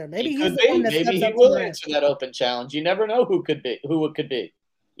challenge there. Maybe he's the one that steps up. Maybe he will answer that open challenge. You never know who it could be.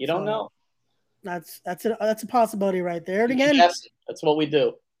 You don't know. That's a possibility right there. And again, that's what we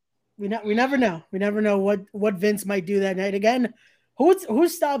do. We never know. We never know what Vince might do that night. Again, who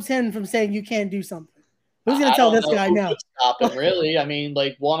stops him from saying you can't do something? Who's going to tell this guy no? Stop him, really? I mean,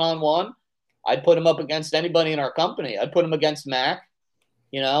 like one-on-one, I'd put him up against anybody in our company. I'd put him against Mac.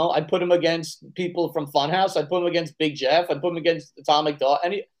 I'd put him against people from Funhouse. I'd put him against Big Jeff. I'd put him against Atomic Dog.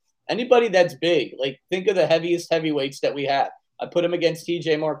 Anybody that's big. Like, think of the heavyweights that we have. I put him against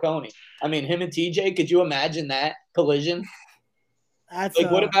TJ Marconi. I mean, him and TJ, could you imagine that collision?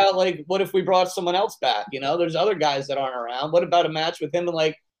 What if we brought someone else back? There's other guys that aren't around. What about a match with him and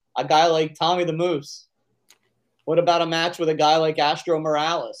like a guy like Tommy the Moose? What about a match with a guy like Astro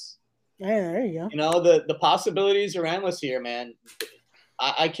Morales? Yeah, there you go. The possibilities are endless here, man.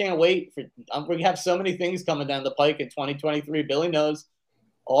 I can't wait we have so many things coming down the pike in 2023. Billy knows.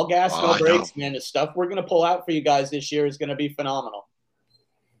 All gas, no brakes, man. The stuff we're going to pull out for you guys this year is going to be phenomenal.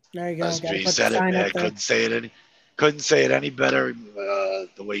 There you go. SB said it, man. Couldn't say it any better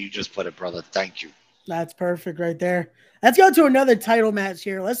the way you just put it, brother. Thank you. That's perfect right there. Let's go to another title match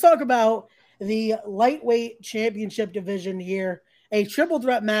here. Let's talk about the lightweight championship division here. A triple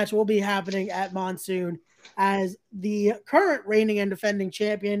threat match will be happening at Monsoon, as the current reigning and defending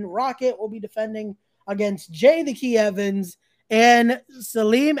champion, Rocket, will be defending against Jay the Key Evans and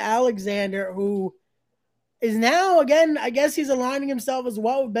Salim Alexander, who is now, again, I guess he's aligning himself as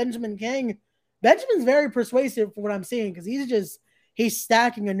well with Benjamin King. Benjamin's very persuasive for what I'm seeing, because he's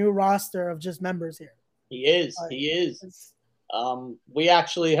stacking a new roster of just members here. He is. We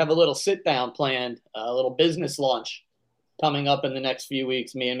actually have a little sit down planned, a little business lunch coming up in the next few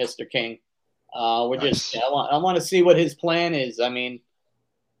weeks, me and Mr. King. I want to see what his plan is. I mean,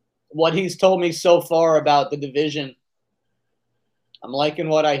 what he's told me so far about the division, I'm liking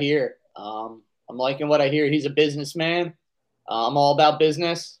what I hear. He's a businessman. I'm all about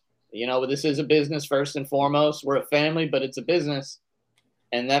business. This is a business first and foremost. We're a family, but it's a business.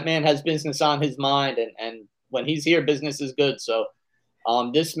 And that man has business on his mind. And when he's here, business is good. So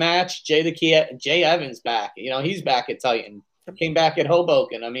this match, Jay Evans back. He's back at Titan. Came back at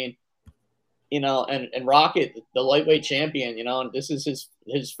Hoboken. I mean, and Rocket, the lightweight champion, and this is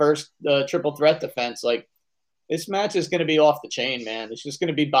his first triple threat defense. Like, this match is going to be off the chain, man. It's just going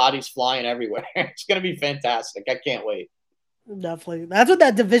to be bodies flying everywhere. It's going to be fantastic. I can't wait. Definitely. That's what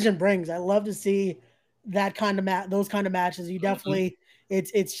that division brings. I love to see that kind of those kind of matches. You definitely,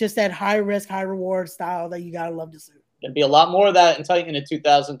 it's just that high risk, high reward style that you got to love to see. There'll be a lot more of that in Titan in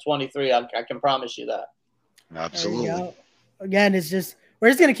 2023. I can promise you that. Absolutely. Again, it's just, we're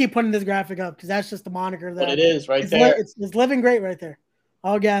just going to keep putting this graphic up, because that's just the moniker that it is right there. It's living great right there.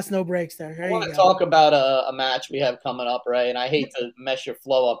 All gas, no brakes there. I want to talk about a match we have coming up, Ray, and I hate to mess your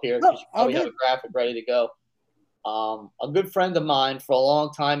flow up here because you probably have a graphic ready to go. A good friend of mine for a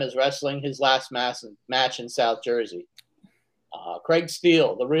long time is wrestling his last match in South Jersey. Craig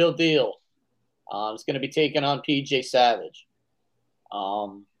Steele, the real deal, is going to be taking on PJ Savage.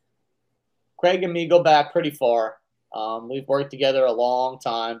 Craig and me go back pretty far. We've worked together a long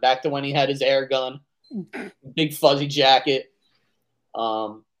time, back to when he had his air gun big fuzzy jacket.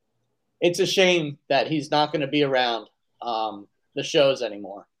 It's a shame that he's not going to be around the shows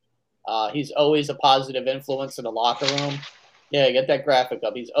anymore. He's always a positive influence in the locker room. Yeah, get that graphic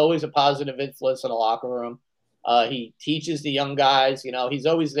up. He's always a positive influence in the locker room. He teaches the young guys. You know, he's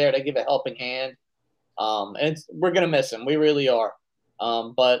always there to give a helping hand. And we're going to miss him. We really are.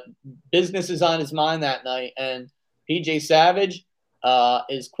 But business is on his mind that night. And PJ Savage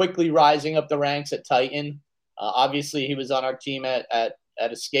is quickly rising up the ranks at Titan. Obviously, he was on our team at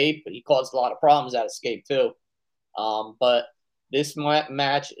Escape, but he caused a lot of problems at Escape too. But this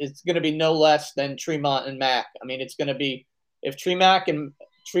match is going to be no less than Tremont and Mac. I mean, it's going to be if Tremont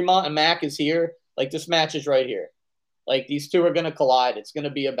and Mac is here, like this match is right here. Like these two are going to collide. It's going to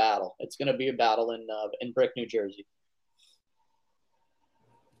be a battle. It's going to be a battle in Brick, New Jersey.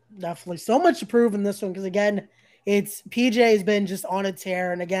 Definitely so much to prove in this one because again, it's PJ has been just on a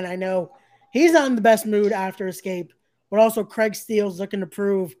tear, and again, I know he's not in the best mood after Escape, but also Craig Steele's looking to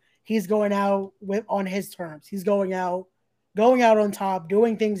prove he's going out on his terms. He's going out on top,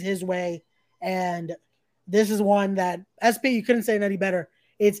 doing things his way, and this is one that SP you couldn't say it any better.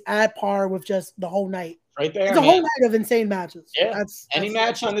 It's at par with just the whole night. Right there, it's a whole night of insane matches. Yeah, any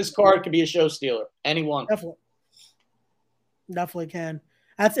match on this card could be a show stealer. Anyone, definitely can.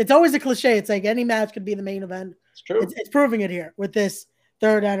 It's always a cliche. It's like any match could be the main event. It's true. It's proving it here with this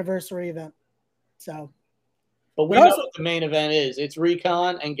 3rd anniversary event. So, but we know what the main event is. It's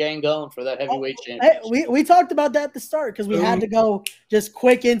Recon and Gangone for that heavyweight championship. We talked about that at the start because we had to go just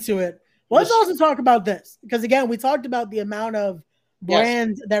quick into it. Well, let's also talk about this because again, we talked about the amount of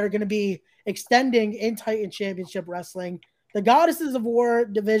brands that are going to be extending in Titan Championship Wrestling. The Goddesses of War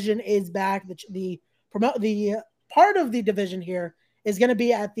division is back. The part of the division here is going to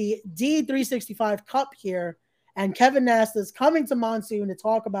be at the D365 Cup here, and Kevin Nasta is coming to Monsoon to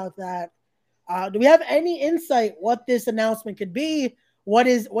talk about that. Do we have any insight what this announcement could be? What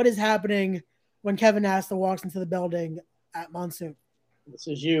is happening when Kevin Nasta walks into the building at Monsoon? This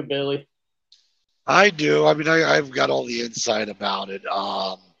is you, Billy. I do. I mean, I've got all the insight about it.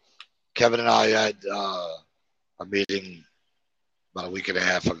 Kevin and I had a meeting about a week and a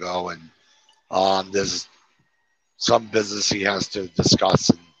half ago, and there's some business he has to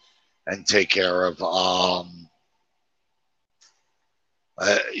discuss and take care of.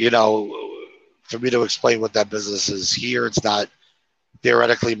 You know, for me to explain what that business is here, it's not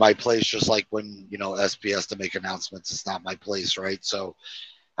theoretically my place, just like when, you know, SP has to make announcements, it's not my place, right? So,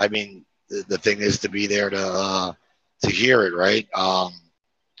 I mean, the thing is to be there to hear it, right?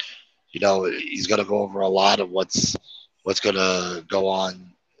 You know, he's going to go over a lot of what's going to go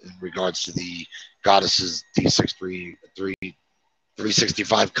on in regards to the Goddesses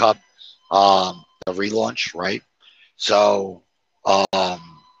D365 Cup, the relaunch, right? So,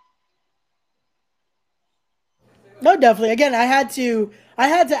 no, definitely. Again, I had to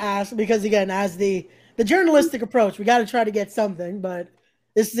ask because again, as the journalistic approach, we got to try to get something. But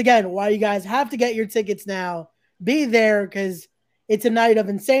this is again why you guys have to get your tickets now. Be there because it's a night of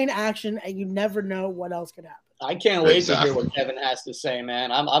insane action, and you never know what else could happen. I can't wait to hear what Kevin has to say,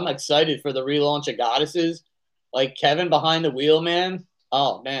 man. I'm excited for the relaunch of Goddesses. Like Kevin behind the wheel, man.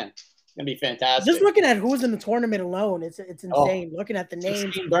 Oh man, it's gonna be fantastic. Just looking at who's in the tournament alone, it's insane. Looking at the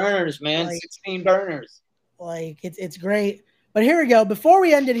names, 16 burners, man. Like, 16 burners. Like it's great. But here we go. Before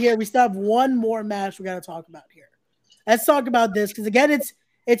we end it here, we still have one more match we got to talk about here. Let's talk about this because again, it's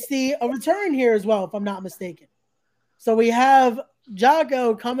a return here as well, if I'm not mistaken. So we have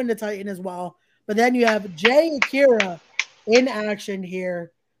Jocko coming to Titan as well, but then you have Jay Akira in action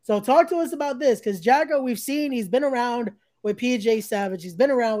here. So talk to us about this because Jocko, we've seen he's been around with PJ Savage, he's been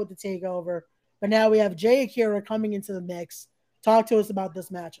around with the Takeover, but now we have Jay Akira coming into the mix. Talk to us about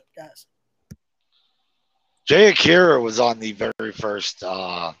this matchup, guys. Jay Akira was on the very first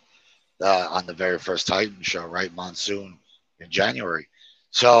Titan show, right? Monsoon in January.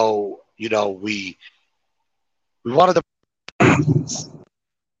 So, you know, we wanted to.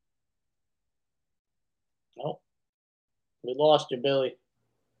 Nope. We lost you, Billy.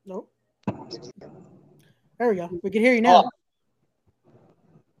 Nope. There we go. We can hear you now.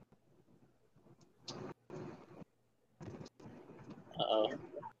 Uh-oh.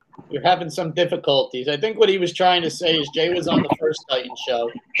 You're having some difficulties. I think what he was trying to say is Jay was on the first Titan show.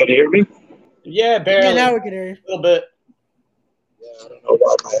 Can you hear me? Yeah, barely. Yeah, now we can hear you. A little bit. Yeah, I don't know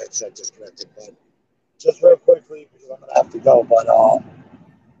why my headset disconnected, but just real quickly, because I'm going to have to go, but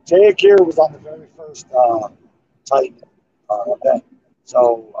Jay Akira was on the very first Titan event,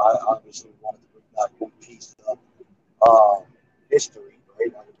 so I obviously wanted to bring back one piece of history, right?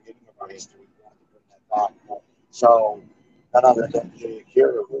 At the beginning of our history, we wanted to bring that back. So none other than Jay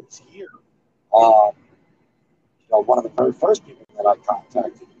Akira was here. one of the very first people that I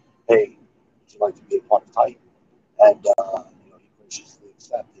contacted, hey, would you like to be a part of Titan? And he graciously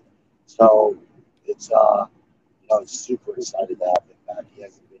accepted. So it's it's super excited to have him back. He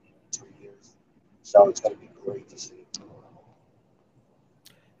hasn't been here in 3 years, so it's going to be great to see him.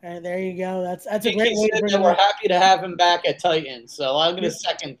 All right, there you go. That's a He great way to said bring that him we're up. happy to have him back at Titan, so I'm going to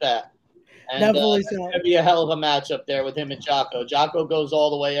second that. And Definitely it's so. going to be a hell of a matchup there with him and Jocko. Jocko goes all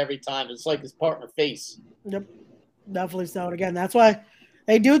the way every time. It's like his partner Face. Yep, definitely so. And again, that's why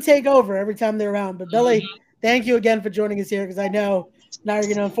they do take over every time they're around. But Billy, thank you again for joining us here, because I know now you're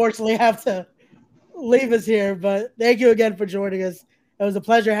going to unfortunately have to leave us here. But thank you again for joining us. It was a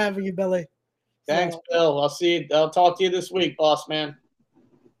pleasure having you, Billy. Thanks, Bill. I'll see you. I'll talk to you this week, boss man.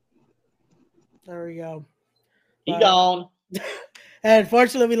 There we go. He gone. And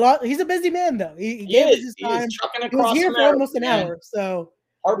unfortunately, we lost. He's a busy man, though. He gave us his time. He was here for almost an hour, so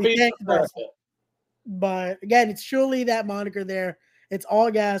we thank him. But again, it's truly that moniker there. It's all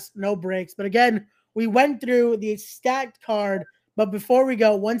gas, no brakes. But again, we went through the stacked card. But before we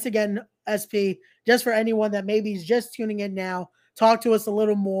go, once again, SP, just for anyone that maybe is just tuning in now, talk to us a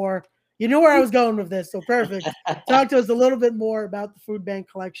little more. You knew where I was going with this, so perfect. Talk to us a little bit more about the food bank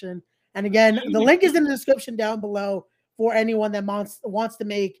collection. And again, the link is in the description down below for anyone that wants to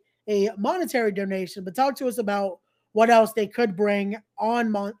make a monetary donation. But talk to us about what else they could bring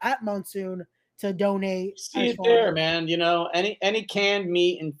on at Monsoon to donate. See it there, man. Any canned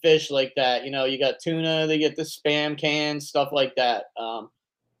meat and fish like that. You got tuna, they get the Spam cans, stuff like that.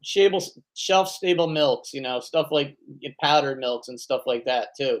 Shelf-stable milks, stuff like powdered milks and stuff like that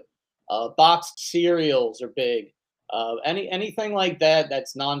too. Boxed cereals are big. Anything like that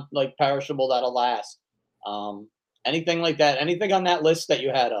that's perishable that'll last. Anything like that. Anything on that list that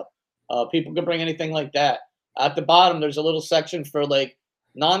you had up. People can bring anything like that. At the bottom, there's a little section for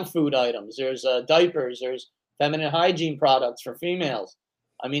non-food items. There's diapers. There's feminine hygiene products for females.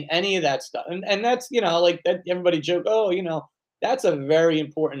 I mean, any of that stuff. And that's, that everybody joke, that's a very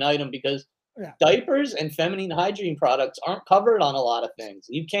important item, because diapers and feminine hygiene products aren't covered on a lot of things.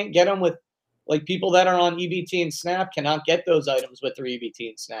 You can't get them with, people that are on EBT and SNAP cannot get those items with their EBT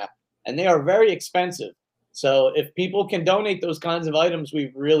and SNAP. And they are very expensive. So if people can donate those kinds of items, we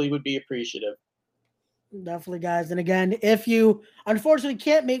really would be appreciative. Definitely, guys. And again, if you unfortunately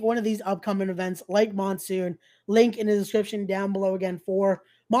can't make one of these upcoming events like Monsoon, link in the description down below again for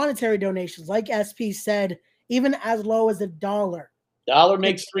monetary donations. Like SP said, even as low as $1. Dollar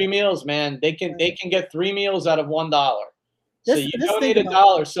makes 3 meals, man. They can get 3 meals out of $1. So you donate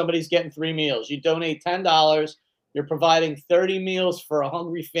 $1, somebody's getting 3 meals. You donate $10, you're providing 30 meals for a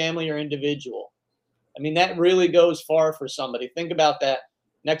hungry family or individual. I mean, that really goes far for somebody. Think about that.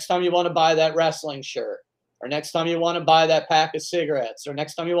 Next time you want to buy that wrestling shirt, or next time you want to buy that pack of cigarettes, or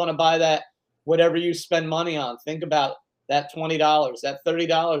next time you want to buy that whatever you spend money on, think about that $20. That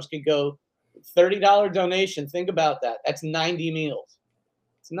 $30 could go, $30 donation. Think about that. That's 90 meals.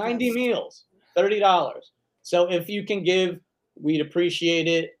 It's 90 meals, $30. So if you can give, we'd appreciate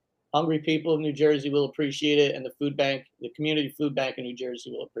it. Hungry people of New Jersey will appreciate it, and the food bank, the community food bank in New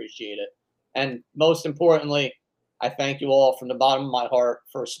Jersey will appreciate it. And most importantly, I thank you all from the bottom of my heart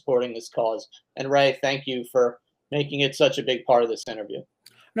for supporting this cause. And Ray, thank you for making it such a big part of this interview.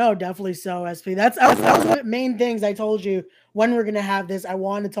 No, definitely so, SP. That was the main things I told you when we're going to have this. I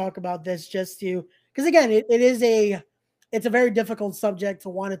want to talk about this because again, it's a very difficult subject to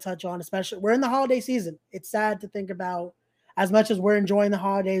want to touch on, especially we're in the holiday season. It's sad to think about, as much as we're enjoying the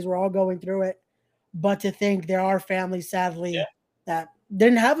holidays, we're all going through it, but to think there are families, sadly, that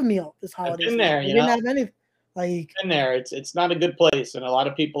didn't have a meal this holiday season. They didn't have anything. Been there. It's not a good place, and a lot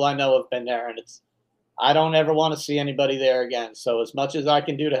of people I know have been there, and I don't ever want to see anybody there again. So as much as I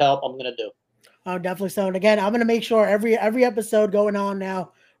can do to help, I'm going to do. Oh, definitely so. And again, I'm going to make sure every episode going on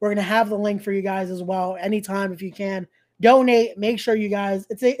now, we're going to have the link for you guys as well. Anytime, if you can donate, make sure you guys,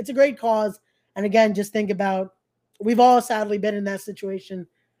 it's a great cause. And again, just think about, we've all sadly been in that situation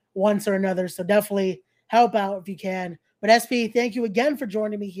once or another. So definitely help out if you can. But SP, thank you again for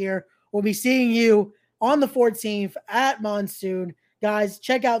joining me here. We'll be seeing you on the 14th at Monsoon. Guys,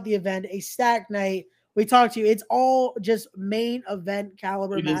 check out the event, a stacked night. We talked to you. It's all just main event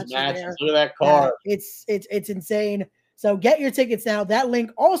caliber matches there. Look at that card. It's insane. So get your tickets now. That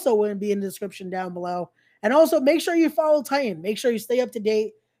link also will be in the description down below. And also make sure you follow Titan. Make sure you stay up to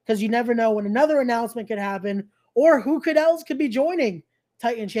date, because you never know when another announcement could happen or who else could be joining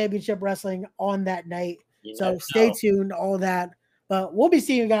Titan Championship Wrestling on that night. So stay tuned, all that. But we'll be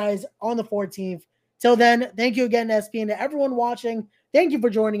seeing you guys on the 14th. Till then, thank you again, SP, and to everyone watching. Thank you for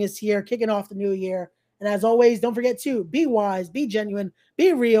joining us here, kicking off the new year. And as always, don't forget to be wise, be genuine,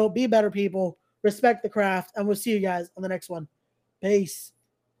 be real, be better people. respect the craft, and we'll see you guys on the next one. Peace.